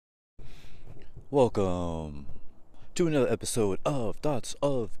Welcome to another episode of Thoughts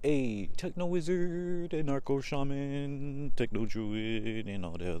of a Technowizard and Narco Shaman, Techno Druid, and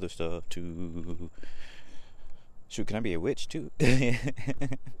all the other stuff too. Shoot, can I be a witch too?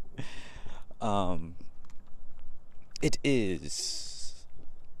 It is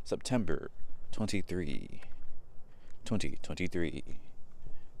September 23, 2023.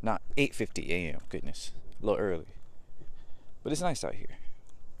 Not 8:50 a.m. Goodness, a little early, but it's nice out here.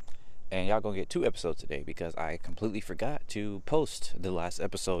 And y'all gonna get 2 episodes today because I completely forgot to post the last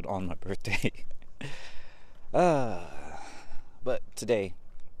episode on my birthday. But today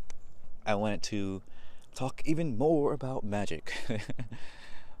I wanted to talk even more about magic.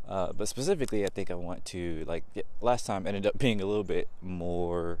 But specifically, I think I want to, last time ended up being a little bit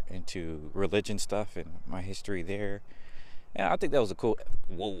more into religion stuff and my history there. And I think that was a cool...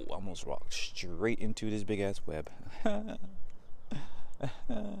 Whoa, I almost walked straight into this big ass web.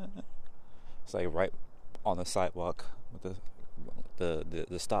 It's like right on the sidewalk with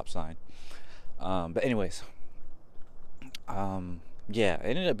the stop sign. But anyways, it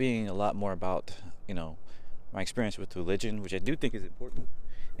ended up being a lot more about, my experience with religion, which I do think is important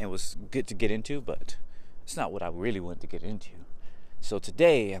and was good to get into, but it's not what I really wanted to get into. So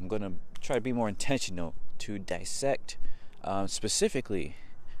today I'm going to try to be more intentional to dissect specifically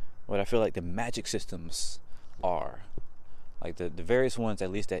what I feel like the magic systems are. Like the various ones,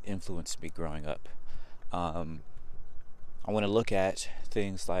 at least, that influenced me growing up. I want to look at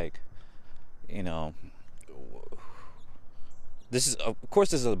things like, this is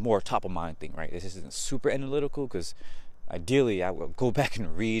a more top of mind thing, right? This isn't super analytical because ideally I would go back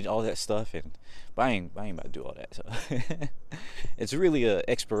and read all that stuff, but I ain't about to do all that. So it's really an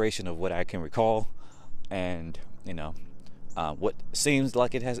exploration of what I can recall, and what seems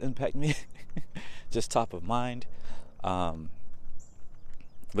like it has impacted me, just top of mind.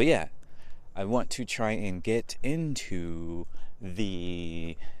 But yeah, I want to try and get into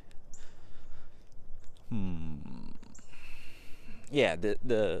the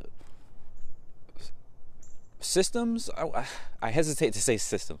systems. I hesitate to say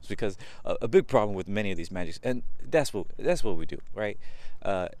systems because a big problem with many of these magics, and that's what we do, right?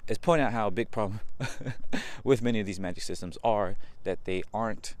 Is point out how a big problem with many of these magic systems are that they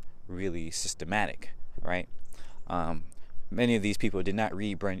aren't really systematic, right? Many of these people did not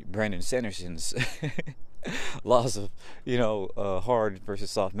read Brandon Sanderson's laws of, hard versus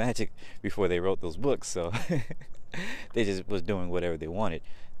soft magic before they wrote those books. So they just was doing whatever they wanted,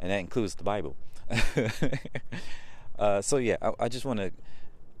 and that includes the Bible. I just want to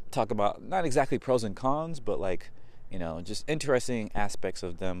talk about not exactly pros and cons, but just interesting aspects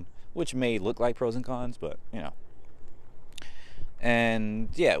of them, which may look like pros and cons, but and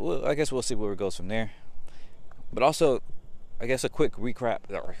yeah, well, I guess we'll see where it goes from there. But also, I guess a quick recap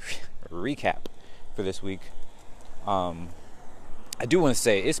for this week. I do want to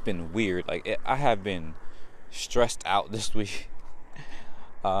say it's been weird. I have been stressed out this week.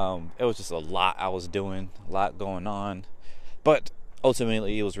 It was just a lot I was doing, a lot going on, but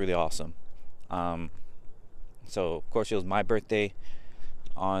ultimately it was really awesome. So of course it was my birthday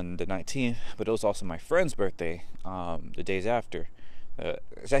on the 19th, but it was also my friend's birthday the days after.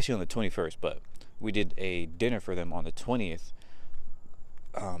 It's actually on the 21st, but we did a dinner for them on the 20th,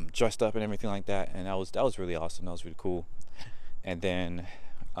 dressed up and everything like that, and that was really awesome. That was really cool. And then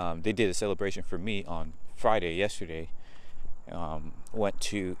they did a celebration for me on Friday, yesterday. Went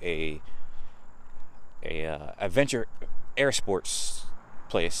to a adventure air sports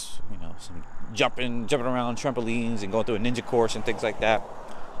place, some jumping around trampolines and going through a ninja course and things like that.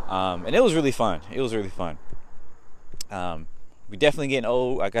 And it was really fun. We definitely getting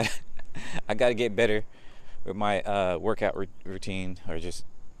old. I got to get better with my workout routine, or just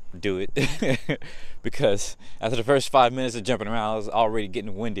do it. Because after the first 5 minutes of jumping around, I was already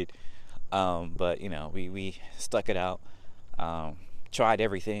getting winded. But we stuck it out. Tried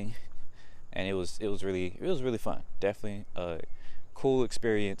everything, and it was really fun. Definitely a cool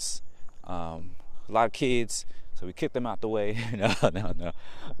experience. A lot of kids, so we kicked them out the way. No.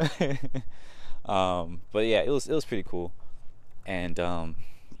 But yeah, it was pretty cool. And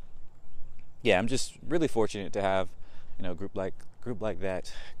I'm just really fortunate to have a group like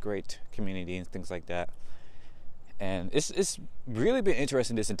that, great community and things like that. And it's really been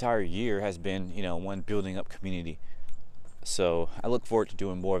interesting. This entire year has been one building up community. So I look forward to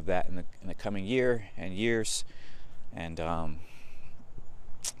doing more of that in the coming year and years. And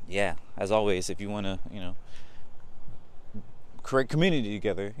as always, if you want to create community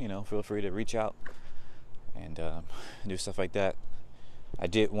together, feel free to reach out and do stuff like that. I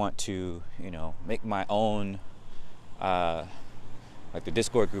did want to, make my own like the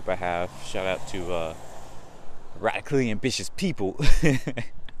Discord group I have. Shout out to radically ambitious people.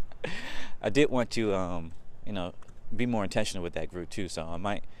 I did want to, be more intentional with that group too. So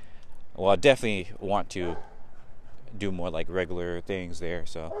I definitely want to do more like regular things there.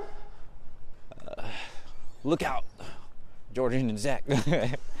 So look out, Jordan and Zach.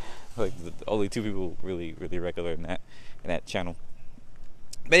 Like the only two people really, really regular in that channel.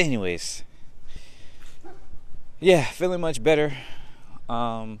 But anyways, yeah, feeling much better.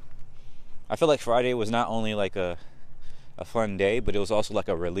 I feel like Friday was not only like a fun day, but it was also like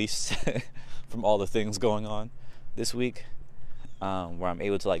a release from all the things going on this week, where I'm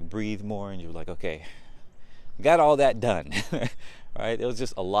able to like breathe more, and you're like, okay, got all that done. Right? It was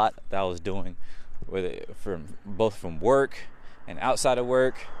just a lot that I was doing, both from work and outside of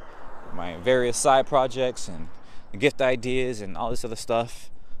work, my various side projects and gift ideas and all this other stuff.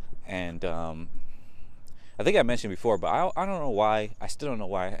 And I think I mentioned before, but I don't know why. I still don't know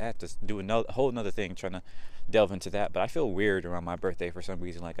why I have to do a whole another thing trying to delve into that. But I feel weird around my birthday for some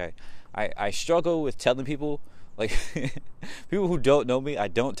reason. Like I struggle with telling people, like people who don't know me, I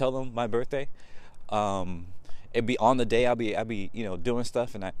don't tell them my birthday. It'd be on the day I'll be doing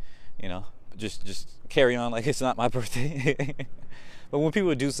stuff, and I just carry on like it's not my birthday. But when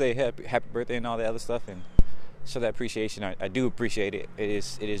people do say happy birthday and all that other stuff and show that appreciation, I do appreciate it. It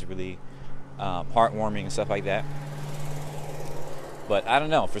is really heartwarming and stuff like that. But I don't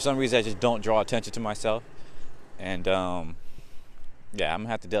know, for some reason I just don't draw attention to myself, and I'm gonna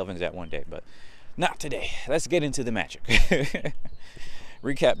have to delve into that one day, but not today. Let's get into the magic.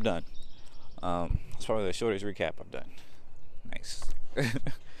 Recap done. It's probably the shortest recap I've done. Nice.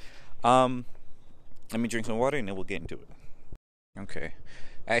 Let me drink some water and then we'll get into it. Okay,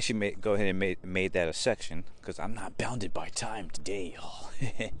 I actually go ahead and made that a section because I'm not bounded by time today, y'all.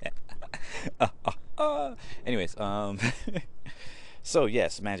 Anyways, so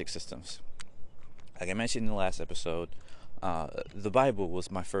yes, magic systems. Like I mentioned in the last episode, the Bible was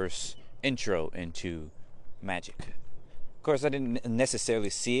my first intro into magic. Of course, I didn't necessarily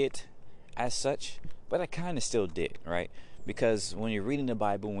see it as such, but I kind of still did, right? Because when you're reading the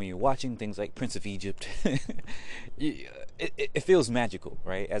Bible, when you're watching things like Prince of Egypt, it feels magical,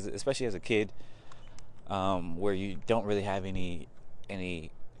 right? Especially as a kid, where you don't really have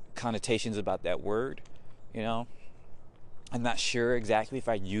any connotations about that word, I'm not sure exactly if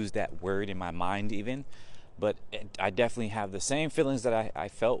I use that word in my mind even, but I definitely have the same feelings that I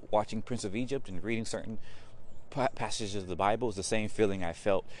felt watching Prince of Egypt and reading certain passages of the Bible. Is the same feeling I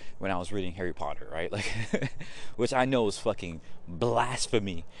felt when I was reading Harry Potter, right? Like, which I know is fucking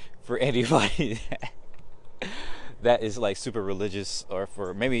blasphemy for anybody that is like super religious, or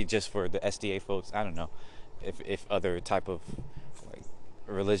for maybe just for the SDA folks. I don't know if other type of like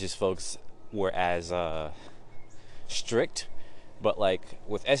religious folks were as strict, but like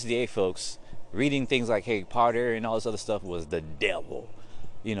with SDA folks, reading things like Harry Potter and all this other stuff was the devil.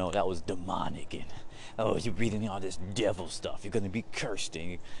 That was demonic, and oh, you're reading all this devil stuff, you're gonna be cursed,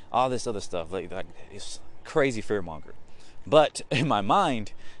 and all this other stuff. Like it's crazy fearmonger. But in my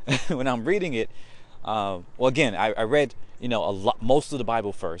mind, when I'm reading it, again, I read most of the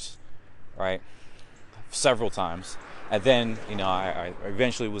Bible first, right, several times, and then I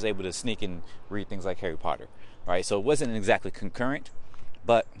eventually was able to sneak and read things like Harry Potter, right? So it wasn't exactly concurrent,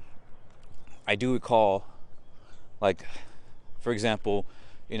 but I do recall, like, for example,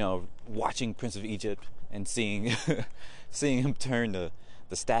 watching Prince of Egypt and seeing him turn the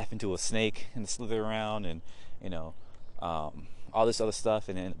staff into a snake and slither around, and all this other stuff.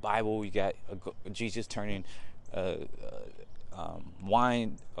 And in the Bible, you got Jesus turning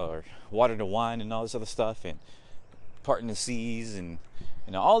wine or water to wine and all this other stuff, and parting the seas, and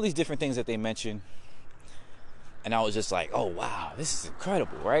all these different things that they mention. And I was just like, oh wow, this is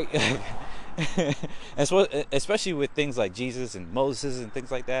incredible, right? And so, especially with things like Jesus and Moses and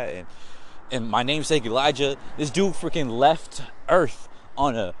things like that, and my namesake Elijah, this dude freaking left Earth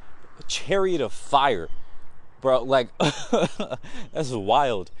on a chariot of fire, bro. Like, that's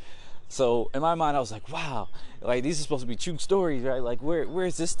wild. So in my mind, I was like, wow, like these are supposed to be true stories, right? Like,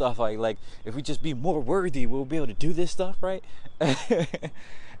 where's this stuff? Like if we just be more worthy, we'll be able to do this stuff, right?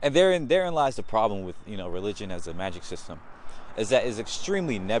 And therein lies the problem with religion as a magic system, is that it's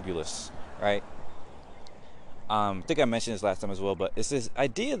extremely nebulous, right? I think I mentioned this last time as well, but it's this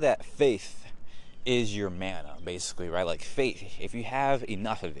idea that faith is your mana, basically, right? Like faith, if you have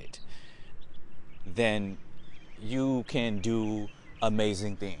enough of it, then you can do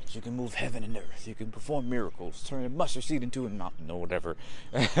amazing things. You can move heaven and earth. You can perform miracles, turn a mustard seed into a mountain or whatever,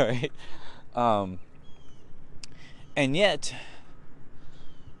 right? And yet,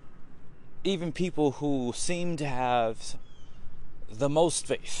 even people who seem to have the most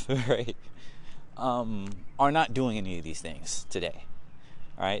faith, right, are not doing any of these things today.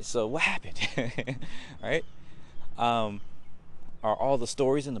 All right, so what happened? Right? Are all the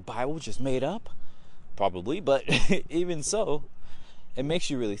stories in the Bible just made up? Probably, but even so, it makes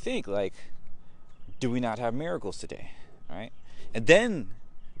you really think, like, do we not have miracles today? Right? And then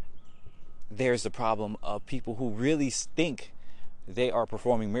there's the problem of people who really think they are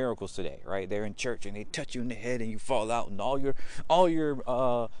performing miracles today, right? They're in church and they touch you in the head and you fall out and all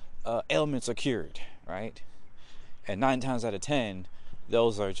your ailments are cured, right? And 9 times out of 10,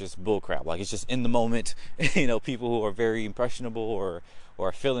 those are just bullcrap. Like, it's just in the moment, people who are very impressionable or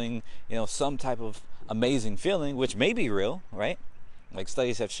are feeling, some type of amazing feeling, which may be real, right? Like,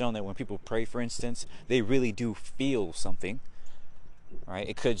 studies have shown that when people pray, for instance, they really do feel something, right?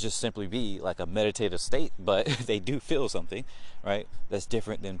 It could just simply be like a meditative state, but they do feel something, right? That's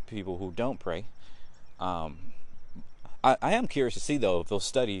different than people who don't pray. I am curious to see, though, if those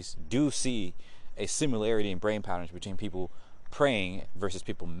studies do see a similarity in brain patterns between people praying versus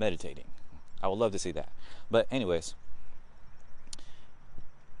people meditating. I would love to see that. But anyways,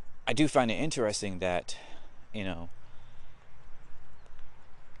 I do find it interesting that,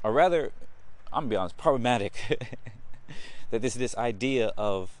 or rather, I'm gonna be honest, problematic that this idea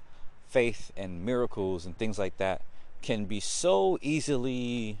of faith and miracles and things like that can be so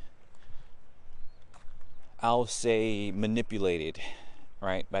easily, I'll say, manipulated,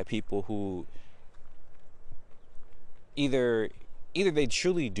 right, by people who either they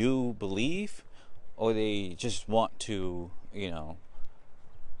truly do believe, or they just want to,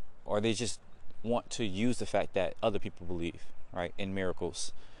 or they just want to use the fact that other people believe, right, in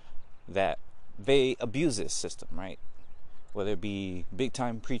miracles, that they abuse this system, right? Whether it be big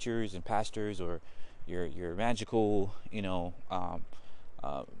time preachers and pastors, or your magical,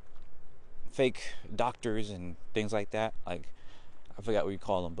 fake doctors and things like that. Like, I forgot what you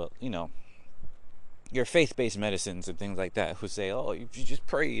call them, but your faith-based medicines and things like that, who say, oh, if you just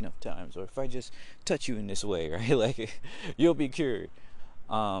pray enough times, or if I just touch you in this way, right, like, you'll be cured.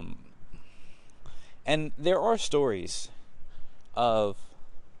 And there are stories of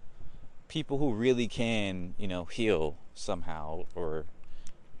people who really can, heal somehow, or,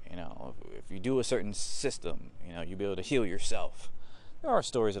 if you do a certain system, you'll be able to heal yourself. There are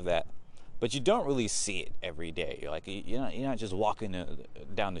stories of that, but you don't really see it every day. Like, you're not just walking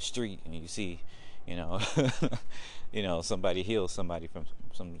down the street and you see, somebody heal somebody from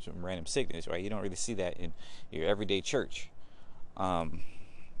some random sickness, right? You don't really see that in your everyday church. So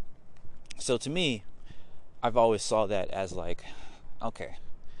to me, I've always saw that as like, okay,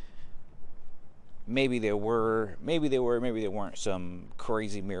 maybe there weren't some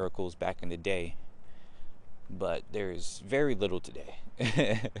crazy miracles back in the day, but there's very little today.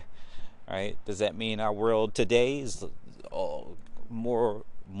 Right? Does that mean our world today is more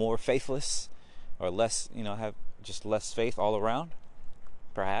faithless, or less, have just less faith all around?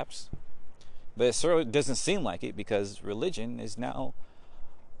 Perhaps. But it certainly doesn't seem like it, because religion is now,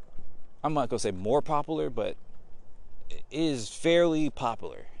 I'm not going to say more popular, but it is fairly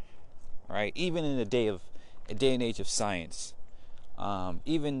popular, right? Even in a day and age of science,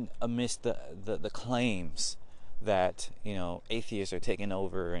 even amidst the claims that, atheists are taking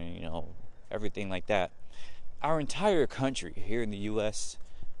over and, everything like that. Our entire country here in the U.S.,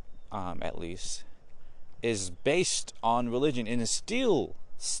 at least, is based on religion, and it still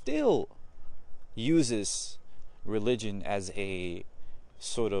uses religion as a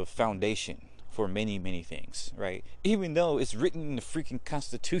sort of foundation for many things, right? Even though it's written in the freaking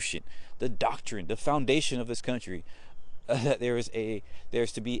Constitution, the doctrine, the foundation of this country, that there's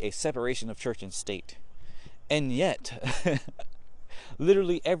to be a separation of church and state. And yet,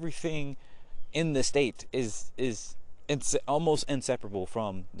 literally everything in the state is almost inseparable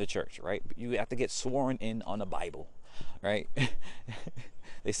from the church, right? You have to get sworn in on a Bible, right?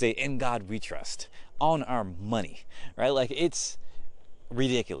 They say, in God we trust, on our money, right? Like, it's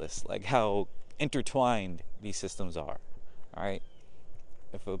ridiculous, like, how intertwined these systems are, right?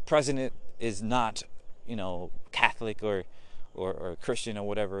 If a president is not, Catholic or Christian or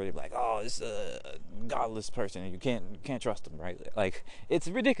whatever, they're like, oh, this is a godless person, and you can't trust them, right? Like, it's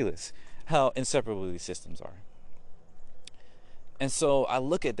ridiculous how inseparable these systems are. And so I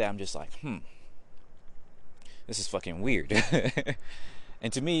look at that, I'm just like, this is fucking weird.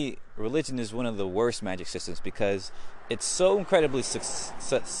 And to me, religion is one of the worst magic systems, because it's so incredibly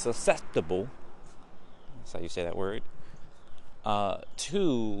susceptible, that's how you say that word,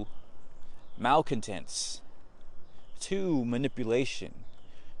 to malcontents, to manipulation,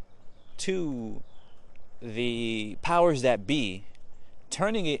 to the powers that be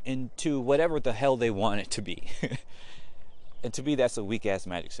turning it into whatever the hell they want it to be. And to me, that's a weak ass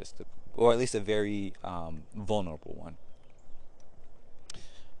magic system, or at least a very vulnerable one.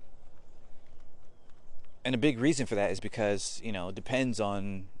 And a big reason for that is because, it depends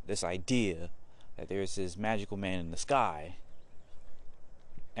on this idea that there's this magical man in the sky,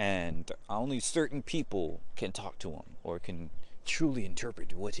 and only certain people can talk to him or can truly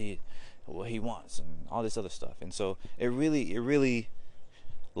interpret what he wants and all this other stuff. And so it really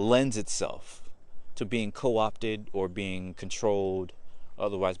lends itself to being co-opted or being controlled,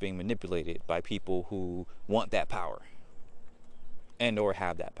 otherwise being manipulated by people who want that power and or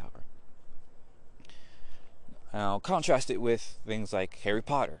have that power. Now, contrast it with things like Harry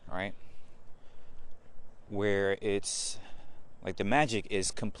Potter, right? Where it's like the magic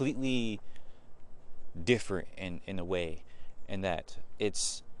is completely different in a way, in that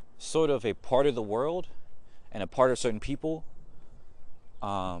it's sort of a part of the world and a part of certain people.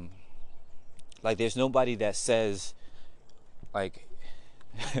 Like there's nobody that says, like,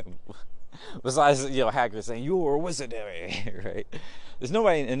 besides Hagrid saying you're a wizard, right? There's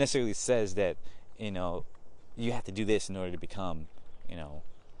nobody that necessarily says that you have to do this in order to become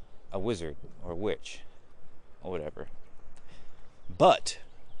a wizard or a witch or whatever. But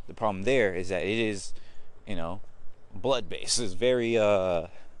the problem there is that it is blood based. It's very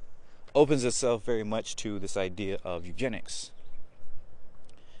opens itself very much to this idea of eugenics.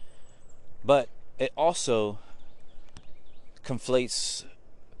 But it also conflates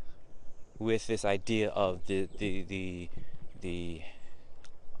with this idea of the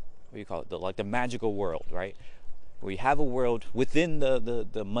what do you call it? The magical world, right? We have a world within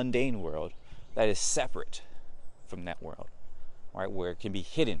the mundane world that is separate from that world, right? Where it can be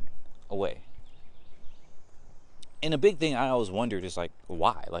hidden away. And a big thing I always wondered is like,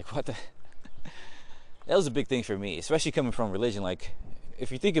 why? Like, what the? That was a big thing for me, especially coming from religion. Like,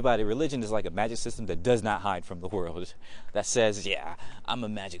 if you think about it, religion is like a magic system that does not hide from the world. That says, yeah, I'm a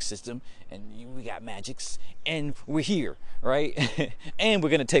magic system, and we got magics, and we're here, right? And we're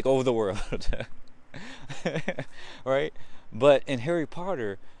going to take over the world. Right? But in Harry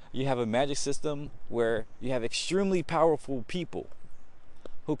Potter, you have a magic system where you have extremely powerful people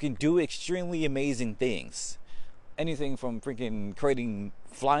who can do extremely amazing things. Anything from freaking creating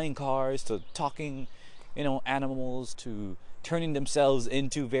flying cars to talking, animals, to turning themselves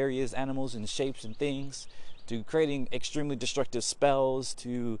into various animals and shapes and things, to creating extremely destructive spells,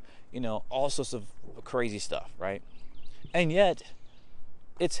 to all sorts of crazy stuff, right? And yet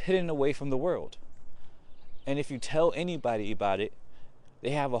it's hidden away from the world. And if you tell anybody about it,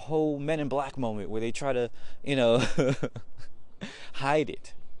 they have a whole Men in Black moment where they try to hide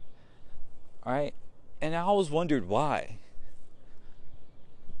it. All right? And I always wondered why.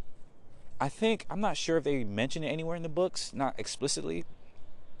 I'm not sure if they mention it anywhere in the books, not explicitly.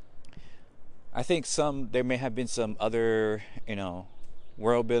 I think there may have been some other,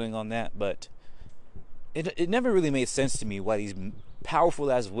 world building on that, but it never really made sense to me why these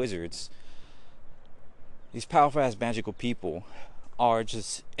powerful ass wizards, these powerful ass magical people, are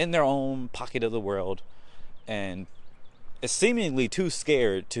just in their own pocket of the world and is seemingly too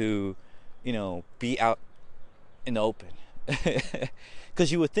scared to, be out in the open.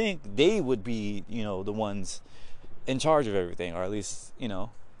 Because you would think they would be, the ones in charge of everything, or at least,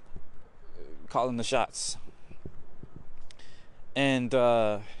 calling the shots. And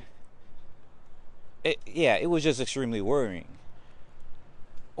it was just extremely worrying.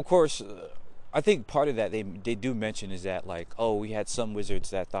 Of course, I think part of that they do mention is that, like, we had some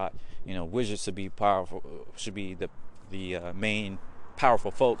wizards that thought, wizards should be powerful, should be the main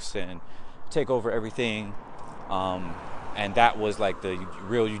powerful folks and take over everything. And that was like the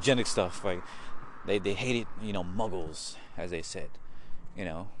real eugenic stuff. Like they hated, muggles, as they said.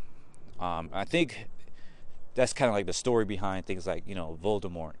 I think that's kind of like the story behind things like,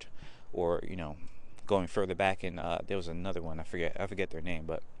 Voldemort, or, going further back. And there was another one, I forget their name,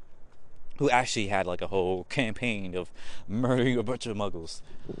 but who actually had like a whole campaign of murdering a bunch of muggles.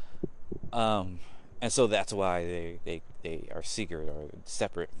 And so that's why they are secret or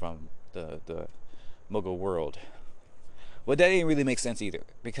separate from the muggle world. Well, that didn't really make sense either,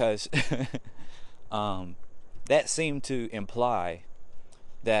 because that seemed to imply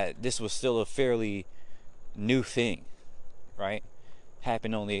that this was still a fairly new thing, right?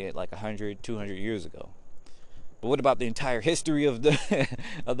 Happened only like 100, 200 years ago. But what about the entire history of the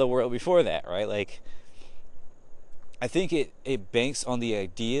of the world before that, right? Like, I think it banks on the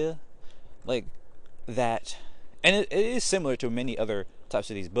idea, like, that, and it is similar to many other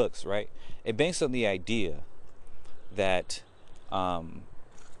types of these books, right? It banks on the idea that the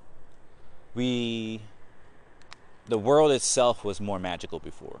world itself was more magical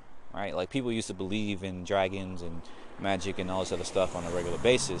before. right? Like people used to believe in dragons and magic and all this other stuff on a regular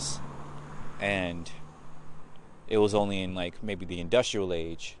basis, and it was only in like maybe the industrial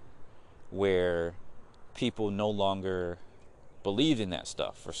age where people no longer believed in that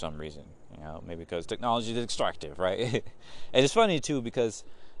stuff for some reason. Maybe because technology is extractive, right? And it's funny too because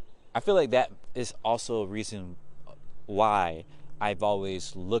I feel like that is also a reason why I've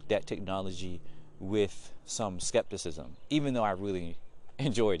always looked at technology with some skepticism, even though I really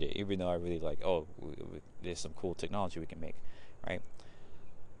enjoyed it, even though I really like, there's some cool technology we can make, right?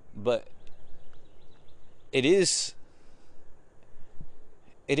 But it is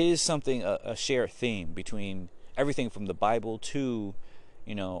something, a shared theme between everything from the Bible to,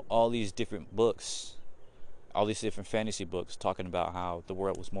 all these different books, all these different fantasy books talking about how the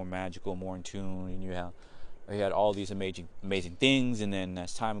world was more magical, more in tune, and you had all these amazing things, and then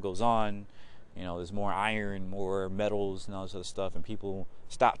as time goes on, there's more iron, more metals, and all this other stuff, and people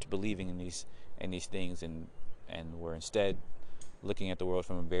stopped believing in these things, and were instead looking at the world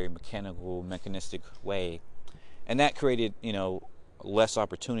from a very mechanistic way, and that created less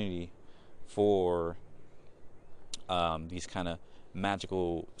opportunity for these kind of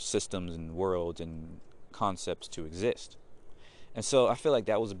magical systems and worlds and concepts to exist. And so I feel like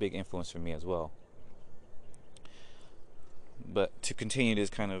that was a big influence for me as well. But to continue this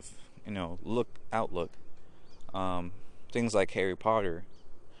kind of outlook, things like Harry Potter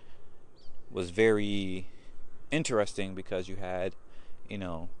was very interesting because you had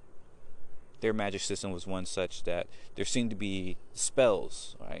their magic system was one such that there seemed to be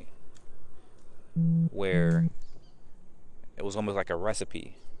spells, right, where it was almost like a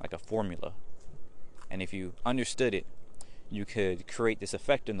recipe, like a formula, and if you understood it, you could create this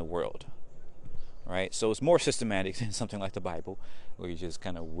effect in the world, right? So it's more systematic than something like the Bible, where you just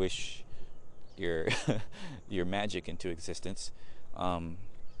kind of wish your your magic into existence.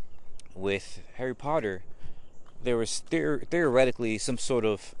 With Harry Potter, there was theoretically some sort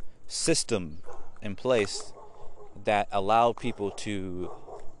of system in place that allowed people to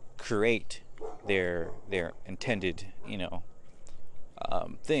create their intended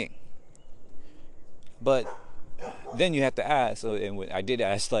thing. But then you have to ask, and I did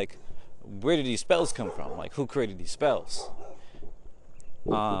ask, like, where did these spells come from? Like, who created these spells?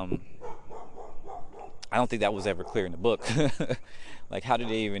 I don't think that was ever clear in the book. Like, how did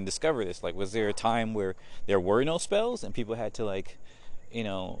they even discover this? Like, was there a time where there were no spells and people had to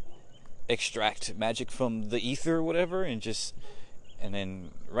extract magic from the ether or whatever and then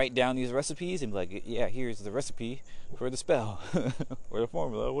write down these recipes and be like, yeah, here's the recipe for the spell or the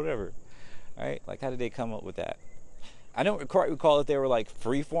formula or whatever, right? Like, how did they come up with that? I don't quite recall if they were like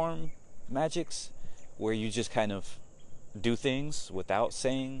free-form magics where you just kind of do things without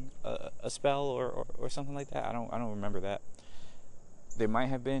saying a spell or something like that. I don't remember that. There might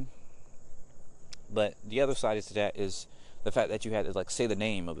have been, but the other side to that is the fact that you had to like say the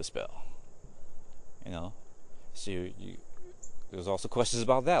name of the spell. So there's also questions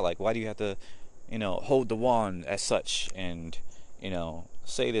about that, like why do you have to hold the wand as such and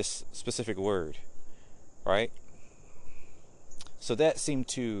say this specific word, right? So that seemed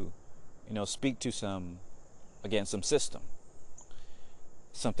to speak to some system,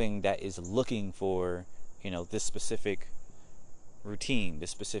 something that is looking for this specific routine,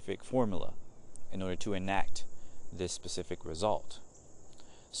 this specific formula in order to enact this specific result.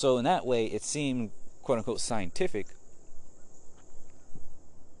 So in that way it seemed quote unquote scientific,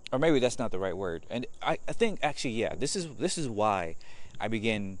 or maybe that's not the right word. And I think actually, yeah, this is why I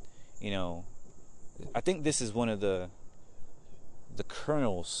began, I think this is one of the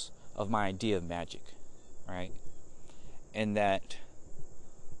kernels of my idea of magic, right? And that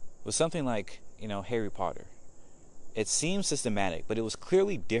was something like, Harry Potter. It seemed systematic, but it was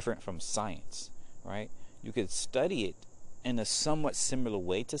clearly different from science, right? You could study it in a somewhat similar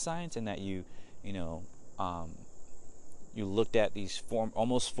way to science in that you looked at these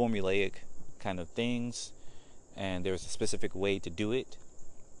almost formulaic kind of things, and there was a specific way to do it.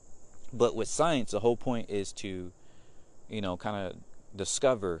 But with science, the whole point is to, kind of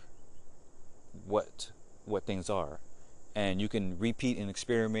discover what things are, and you can repeat an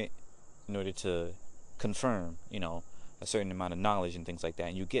experiment in order to confirm, a certain amount of knowledge and things like that,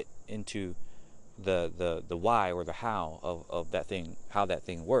 and you get into the why or the how of that thing, how that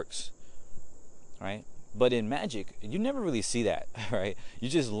thing works, right? But in magic, you never really see that, right? You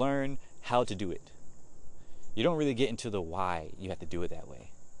just learn how to do it. You don't really get into the why you have to do it that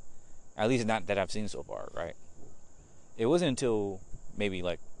way. At least not that I've seen so far, right? It wasn't until maybe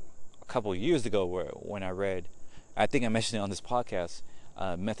like a couple of years ago when I read, I think I mentioned it on this podcast,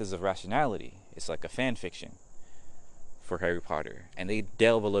 Methods of Rationality. It's like a fan fiction for Harry Potter, and they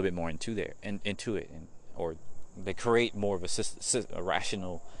delve a little bit more into it, or they create more of a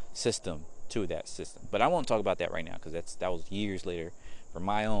rational system to that system. But I won't talk about that right now, because that was years later for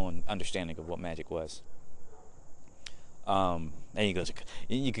my own understanding of what magic was. And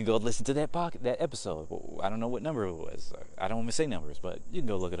you can go listen to that episode. I don't know what number it was. I don't even say numbers, but you can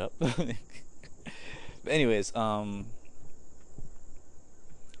go look it up. But anyways,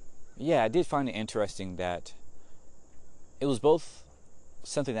 yeah, I did find it interesting that it was both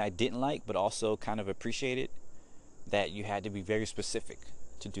something that I didn't like, but also kind of appreciated, that you had to be very specific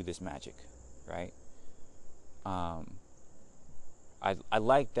to do this magic, right? I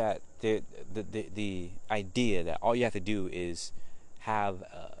like that the idea that all you have to do is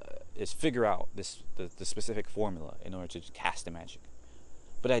figure out the specific formula in order to cast the magic.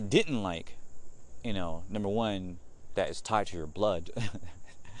 But I didn't like, number one, that is tied to your blood,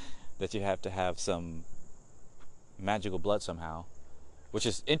 that you have to have some magical blood somehow, which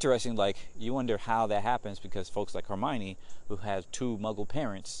is interesting. Like, you wonder how that happens, because folks like Hermione, who has 2 Muggle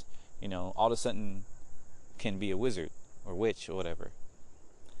parents, all of a sudden can be a wizard or witch or whatever.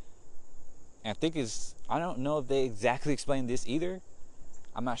 And I don't know if they exactly explained this either.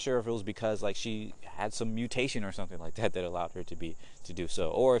 I'm not sure if it was because like she had some mutation or something like that allowed her to do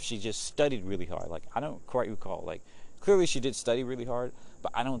so, or if she just studied really hard. Like, I don't quite recall. Like, clearly she did study really hard,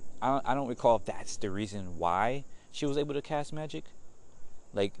 but I don't recall if that's the reason why she was able to cast magic.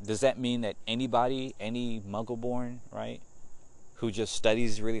 Like, does that mean that any Muggle born, right, who just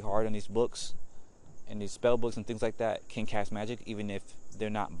studies really hard on these books and these spell books and things like that can cast magic, even if they're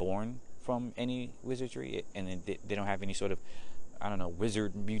not born from any wizardry, and they don't have any sort of, I don't know,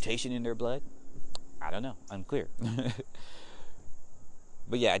 wizard mutation in their blood? I don't know. Unclear.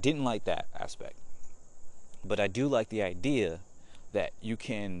 But yeah, I didn't like that aspect. But I do like the idea that you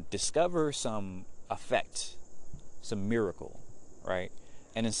can discover some effect, some miracle, right?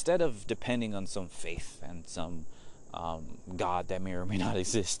 And instead of depending on some faith and some God that may or may not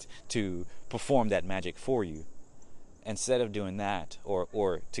exist to perform that magic for you, instead of doing that,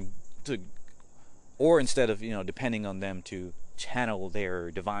 or instead of depending on them to channel their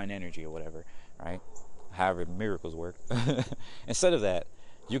divine energy or whatever, right? However miracles work. Instead of that,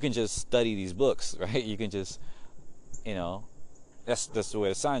 you can just study these books, right? You can just, that's where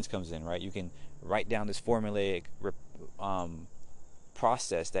the science comes in, right? You can write down this formulaic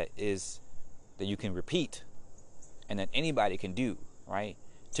process that you can repeat, and that anybody can do, right?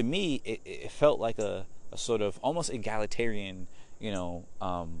 To me, it felt like a sort of almost egalitarian,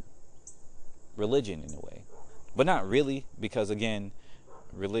 religion in a way, but not really, because again,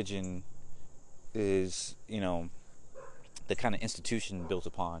 religion is, the kind of institution built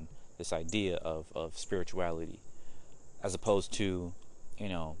upon this idea of spirituality, as opposed to,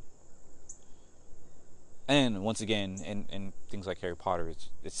 and once again, in things like Harry Potter,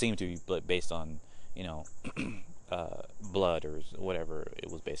 it seemed to be based on, blood or whatever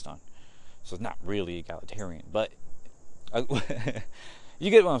it was based on. So it's not really egalitarian, but you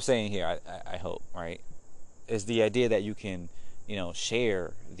get what I'm saying here. I hope, right? Is the idea that you can,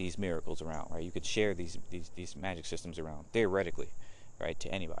 share these miracles around, right? You could share these magic systems around theoretically, right, to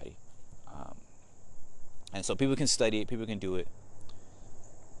anybody, and so people can study it, people can do it.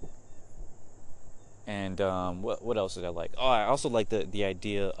 And what else did I like? Oh, I also like the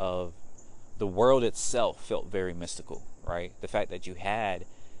idea of the world itself felt very mystical, right? The fact that you had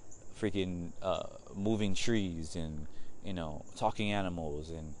freaking moving trees and talking animals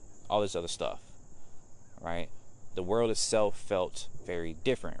and all this other stuff, right? The world itself felt very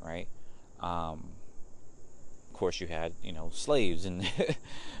different, right? Of course, you had slaves, and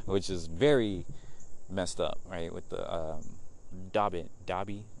which is very messed up, right? With the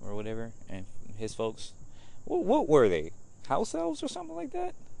Dobby or whatever, and his folks. What were they? House elves or something like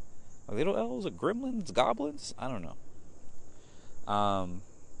that? Little elves or gremlins, goblins? I don't know.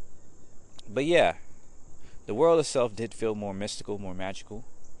 But yeah, the world itself did feel more mystical, more magical,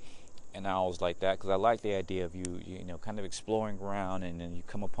 and I always like that, because I like the idea of you kind of exploring around, and then you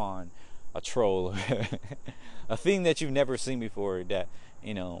come upon a troll, a thing that you've never seen before, that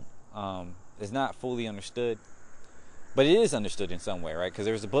is not fully understood, but it is understood in some way, right? Because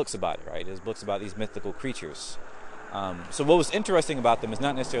there's books about it, right? There's books about these mythical creatures. So what was interesting about them is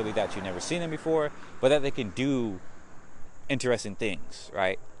not necessarily that you've never seen them before, but that they can do interesting things,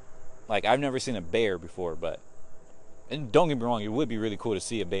 right? Like, I've never seen a bear before, and don't get me wrong, it would be really cool to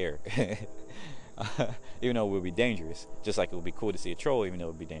see a bear, even though it would be dangerous, just like it would be cool to see a troll, even though it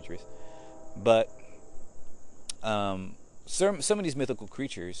would be dangerous. But some of these mythical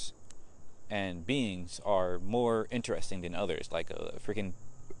creatures and beings are more interesting than others, like a freaking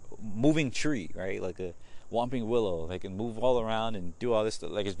moving tree, right? Like Whomping Willow. They can move all around and do all this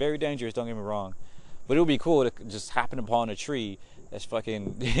stuff. Like, it's very dangerous, don't get me wrong. But it would be cool to just happen upon a tree that's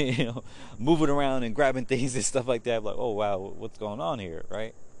fucking, moving around and grabbing things and stuff like that. Like, oh wow, what's going on here,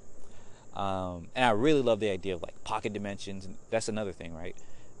 right? And I really love the idea of like pocket dimensions. And that's another thing, right?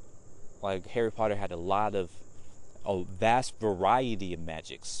 Like, Harry Potter had a vast variety of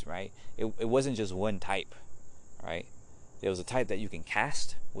magics, right? It wasn't just one type, right? There was a type that you can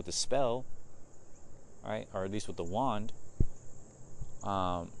cast with a spell, right? Or at least with the wand.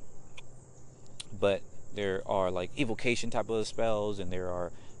 But there are like evocation type of spells, and there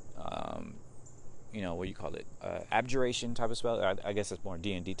are, what do you call it? Abjuration type of spell. I guess it's more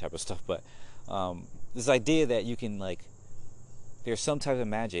D&D type of stuff. But this idea that you can like, there's some types of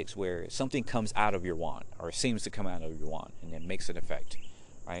magics where something comes out of your wand, or seems to come out of your wand, and it makes an effect,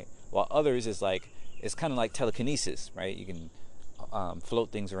 right? While others is like, it's kind of like telekinesis, right? You can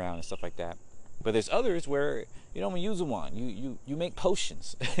float things around and stuff like that. But there's others where you don't even use a wand. You make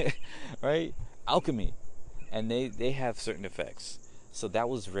potions, right? Alchemy, and they have certain effects. So that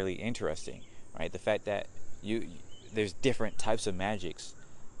was really interesting, right? The fact that there's different types of magics,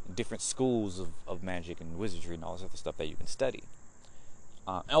 different schools of magic and wizardry and all this other stuff that you can study.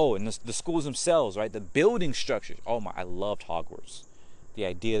 And the schools themselves, right? The building structures. I loved Hogwarts. The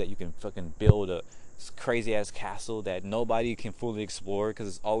idea that you can fucking build a crazy ass castle that nobody can fully explore because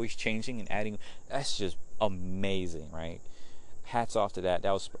it's always changing and adding. That's just amazing, right? Hats off to that.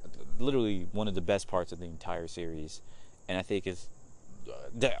 That was literally one of the best parts of the entire series, and I think it's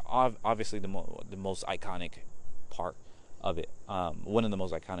obviously the most iconic part of it. One of the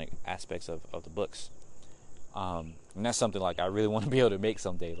most iconic aspects of the books. And that's something like I really want to be able to make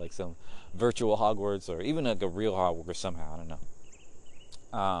someday, like some virtual Hogwarts, or even like a real Hogwarts somehow. I don't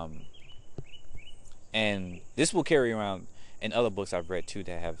know. And this will carry around in other books I've read too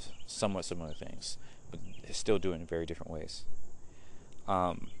that have somewhat similar things, but still do it in very different ways.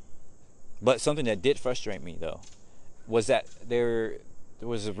 But something that did frustrate me though was that there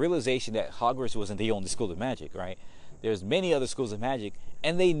was a realization that Hogwarts wasn't the only school of magic, right? There's many other schools of magic,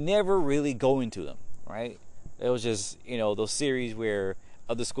 and they never really go into them, right? It was just, those series where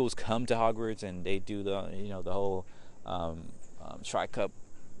other schools come to Hogwarts and they do the whole tri-cup,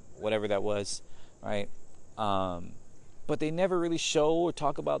 whatever that was, right? But they never really show or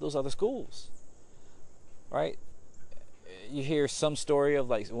talk about those other schools, right? You hear some story of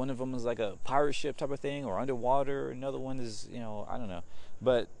like one of them is like a pirate ship type of thing, or underwater. Another one is, I don't know.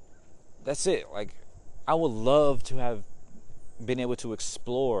 But that's it. Like, I would love to have been able to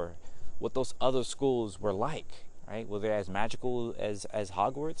explore what those other schools were like, right? Were they as magical as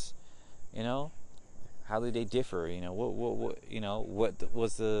Hogwarts? How did they differ? What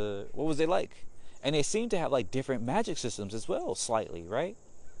was they like? And they seem to have like different magic systems as well, slightly, right?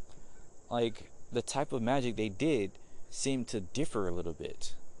 Like, the type of magic they did seemed to differ a little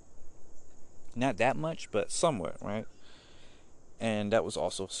bit. Not that much, but somewhat, right? And that was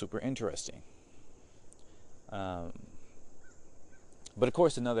also super interesting. But of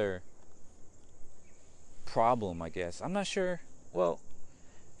course, another problem, I guess, I'm not sure. Well,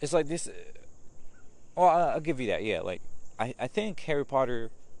 it's like this. Well, I'll give you that. Yeah, like I think Harry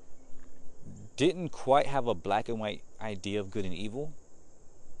Potter didn't quite have a black and white idea of good and evil,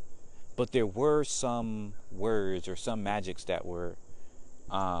 but there were some words or some magics that were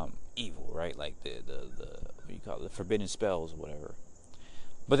evil, right? Like the what do you call it, the forbidden spells or whatever.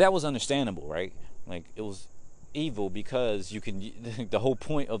 But that was understandable, right? Like, it was evil because you can. The whole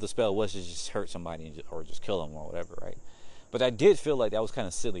point of the spell was to just hurt somebody or just kill them or whatever, right? But I did feel like that was kind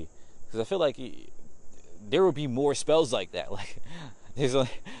of silly, because I feel like there would be more spells like that. Like,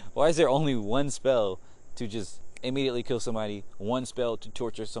 why is there only one spell to just immediately kill somebody, one spell to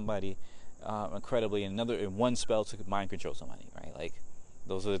torture somebody incredibly, and one spell to mind control somebody, right? Like,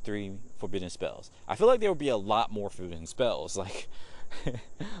 those are the 3 forbidden spells. I feel like there would be a lot more forbidden spells. Like,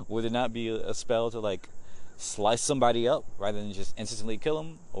 would it not be a spell to like slice somebody up rather than just instantly kill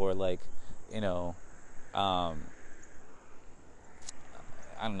them, or like, I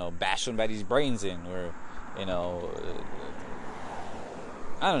don't know, bash somebody's brains in, or I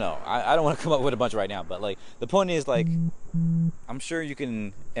don't know. I don't want to come up with a bunch right now, but like, the point is, like, I'm sure you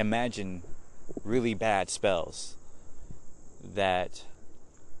can imagine really bad spells that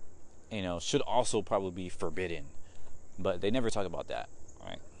should also probably be forbidden, but they never talk about that,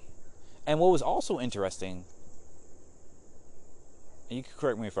 right? And what was also interesting, and you can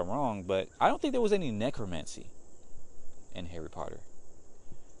correct me if I'm wrong, but I don't think there was any necromancy in Harry Potter,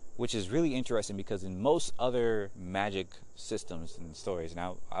 which is really interesting, because in most other magic systems and stories, and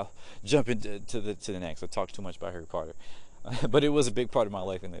I'll jump into the next. I talked too much about Harry Potter, but it was a big part of my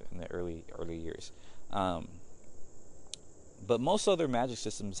life in the early years. Um, but most other magic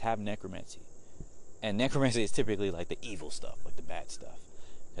systems have necromancy, and necromancy is typically like the evil stuff, like the bad stuff,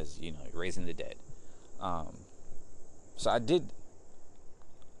 because you're raising the dead. So I did.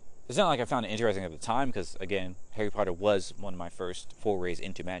 It's not like I found it interesting at the time, because again, Harry Potter was one of my first forays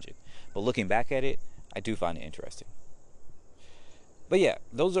into magic. But looking back at it, I do find it interesting. But yeah,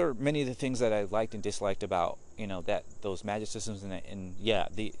 those are many of the things that I liked and disliked about that those magic systems, and yeah,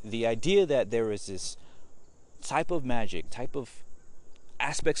 the idea that there is this type of magic, type of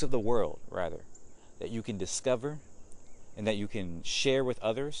aspects of the world rather, that you can discover and that you can share with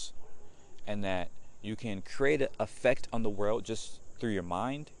others, and that you can create an effect on the world just through your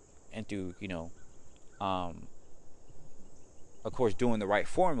mind and through of course doing the right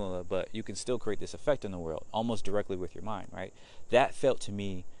formula, but you can still create this effect in the world almost directly with your mind, right? That felt to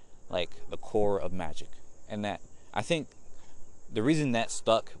me like the core of magic. And that, I think the reason that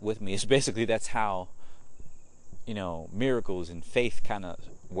stuck with me is basically that's how miracles and faith kind of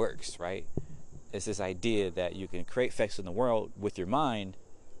works, right? It's this idea that you can create effects in the world with your mind,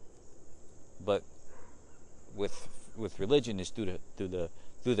 but with religion is through the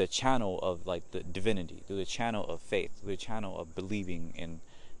channel of like the divinity, through the channel of faith, through the channel of believing in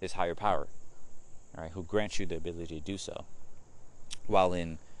this higher power, right, who grants you the ability to do so. While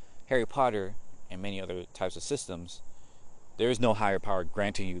in Harry Potter and many other types of systems, there is no higher power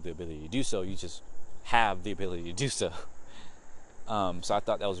granting you the ability to do so. You just have the ability to do so. So I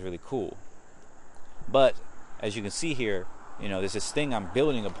thought that was really cool. But as you can see here, there's this thing I'm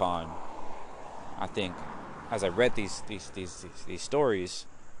building upon. I think as I read these stories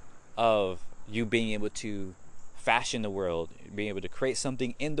of you being able to fashion the world, being able to create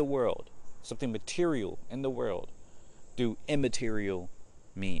something in the world, something material in the world, through immaterial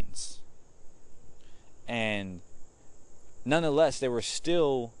means. And nonetheless, there were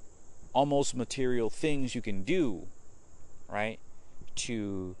still almost material things you can do, right,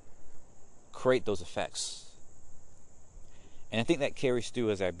 to create those effects. And I think that carries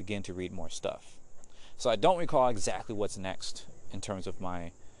through as I begin to read more stuff. So I don't recall exactly what's next in terms of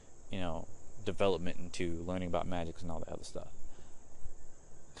my, development into learning about magic and all that other stuff.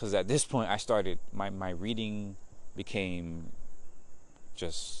 Because at this point, I started, my reading became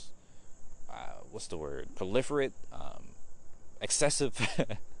just, what's the word? Proliferate, excessive,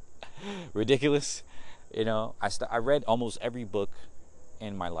 ridiculous. I read almost every book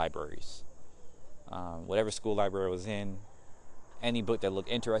in my libraries. Whatever school library I was in, any book that looked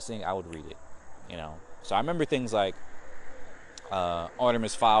interesting, I would read it. So I remember things like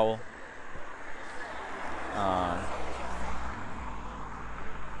Artemis Fowl. I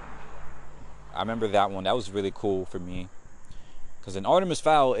remember that one. That was really cool for me, because in Artemis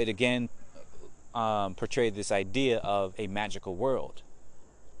Fowl, it again portrayed this idea of a magical world.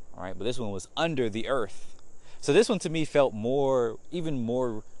 All right, but this one was under the earth. So this one to me felt even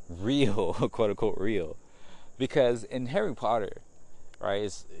more real, quote unquote real, because in Harry Potter, right,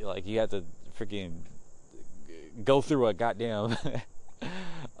 it's like you have to freaking go through a goddamn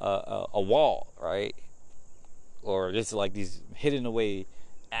a wall, right, or just like these hidden away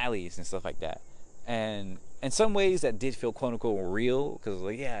alleys and stuff like that. And in some ways that did feel quote unquote real, because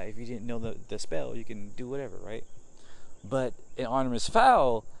like, yeah, if you didn't know the spell, you can do whatever, right? But in Artemis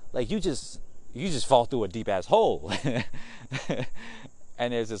Fowl, like you just fall through a deep ass hole,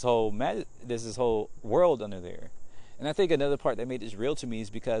 and there's this whole world under there. And I think another part that made this real to me is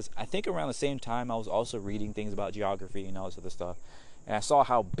because I think around the same time I was also reading things about geography and all this other stuff, and I saw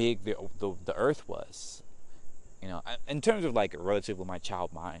how big the Earth was, in terms of like relative with my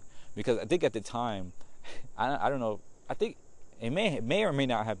child mind. Because I think at the time, I don't know, I think it may or may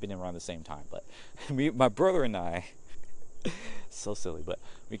not have been around the same time, but my brother and I, so silly, but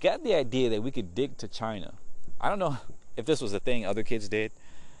we got the idea that we could dig to China. I don't know if this was a thing other kids did,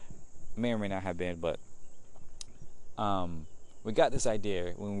 may or may not have been, but we got this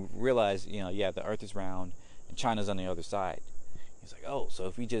idea when we realized, the Earth is round and China's on the other side. He's like, oh, so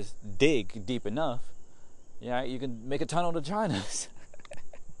if we just dig deep enough, you can make a tunnel to China.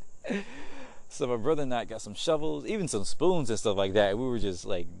 So my brother and I got some shovels, even some spoons and stuff like that. We were just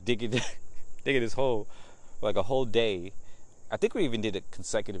like digging this hole for like a whole day. I think we even did it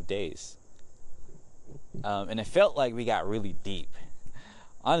consecutive days. And it felt like we got really deep.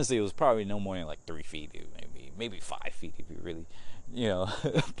 Honestly, it was probably no more than like 3 feet, maybe 5 feet if you really,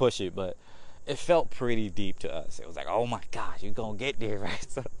 push it. But it felt pretty deep to us. It was like, oh my gosh, you're gonna get there, right?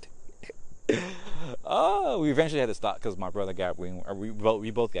 So, we eventually had to stop because my brother got ringworm.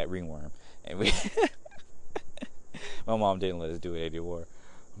 We both got ringworm, and my mom didn't let us do it anymore.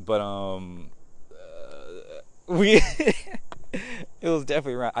 But we It was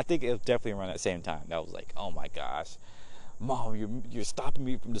definitely around. I think it was definitely around that same time. That was like, oh my gosh, Mom, you're stopping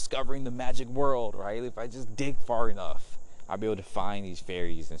me from discovering the magic world, right? If I just dig far enough, I'll be able to find these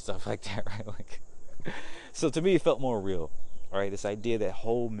fairies and stuff like that, right? Like, so to me, it felt more real, right? This idea that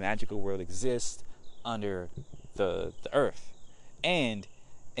whole magical world exists under the earth, and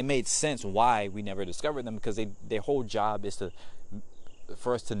it made sense why we never discovered them, because their whole job is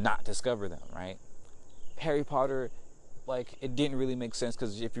for us to not discover them, right? Harry Potter, like, it didn't really make sense,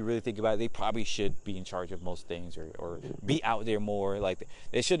 because if you really think about it, they probably should be in charge of most things, or be out there more. Like,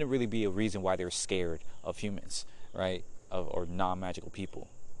 there shouldn't really be a reason why they're scared of humans, right? Or non-magical people.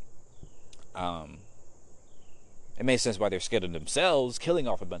 It makes sense why they're scared of themselves, killing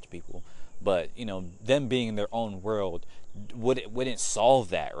off a bunch of people, but them being in their own world wouldn't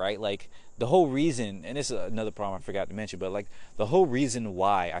solve that, right? Like, the whole reason, and this is another problem I forgot to mention, but like, the whole reason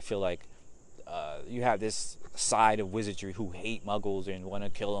why I feel like you have this side of wizardry who hate muggles and want to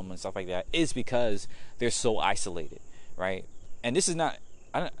kill them and stuff like that is because they're so isolated, right? And this is not,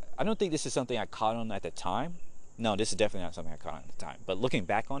 I don't think this is something I caught on at the time. No, this is definitely not something I caught on at the time, but looking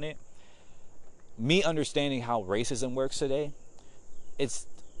back on it, me understanding how racism works today, it's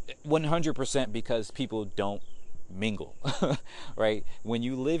 100% because people don't mingle, right? When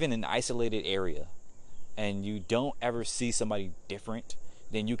you live in an isolated area and you don't ever see somebody different,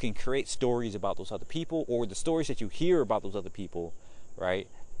 then you can create stories about those other people, or the stories that you hear about those other people, right,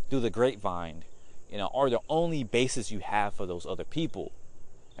 through the grapevine, are the only basis you have for those other people.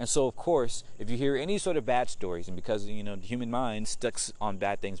 And so, of course, if you hear any sort of bad stories, and because, the human mind sticks on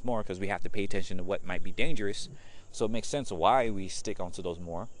bad things more because we have to pay attention to what might be dangerous, so it makes sense why we stick onto those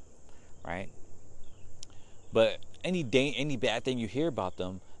more, right? But any bad thing you hear about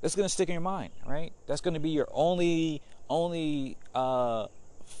them, that's going to stick in your mind, right? That's going to be your only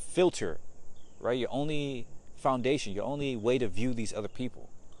filter, right? Your only foundation, your only way to view these other people.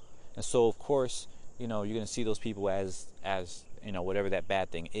 And so, of course, you're going to see those people as whatever that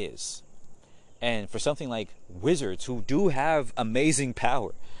bad thing is. And for something like wizards, who do have amazing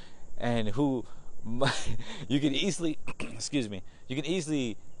power, and who you can easily you can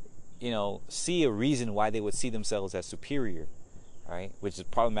easily see a reason why they would see themselves as superior, right? Which is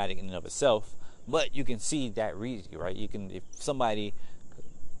problematic in and of itself, but you can see that reason, right? If somebody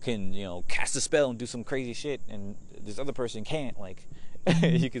can cast a spell and do some crazy shit, and this other person can't, like,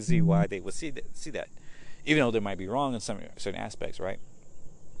 you can see why they would see that, even though they might be wrong in some certain aspects, right?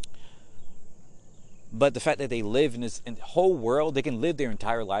 But the fact that they live in this whole world, they can live their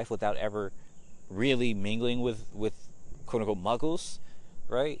entire life without ever really mingling with quote unquote muggles,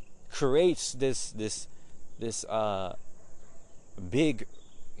 right? Creates this big,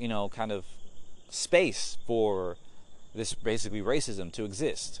 kind of space for this basically racism to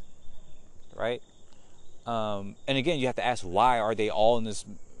exist, right? And again, you have to ask, why are they all in this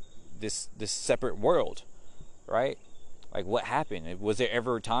separate world, right? Like, what happened? Was there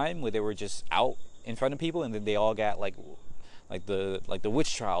ever a time where they were just out in front of people, and then they all got like the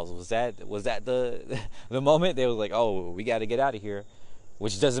witch trials? Was that the moment they was like, oh, we got to get out of here?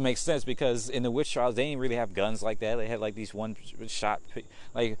 Which doesn't make sense, because in the witch trials, they didn't really have guns like that. They had like these one shot.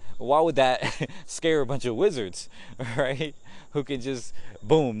 Like, why would that scare a bunch of wizards, right? Who can just,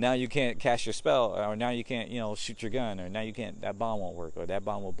 boom, now you can't cast your spell, or now you can't, shoot your gun, or now you can't, that bomb won't work, or that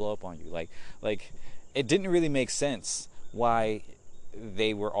bomb will blow up on you. Like it didn't really make sense why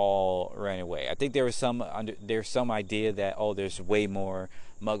they were all running away. I think there's some idea that, oh, there's way more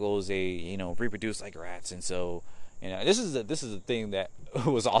muggles, they reproduce like rats, and so this is a thing that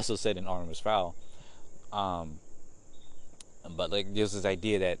was also said in Artemis Fowl. But like, there's this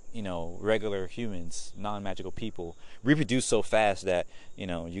idea that regular humans, non-magical people, reproduce so fast that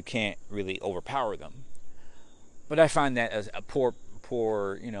you can't really overpower them. But I find that as a poor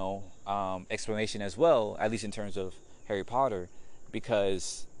explanation as well, at least in terms of Harry Potter,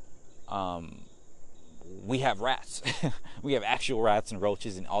 because we have rats. We have actual rats and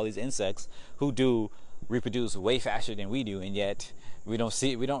roaches and all these insects who do reproduce way faster than we do, and yet we're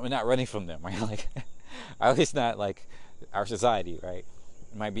not running from them, right? Like, at least not like our society, right?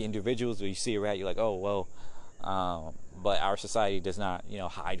 It might be individuals where you see a rat, you're like, oh well, but our society does not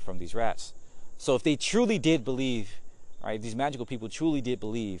hide from these rats. So if they truly did believe, right, these magical people truly did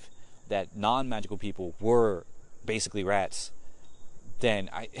believe that non-magical people were basically rats, then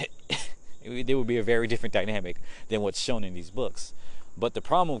there would be a very different dynamic than what's shown in these books. But the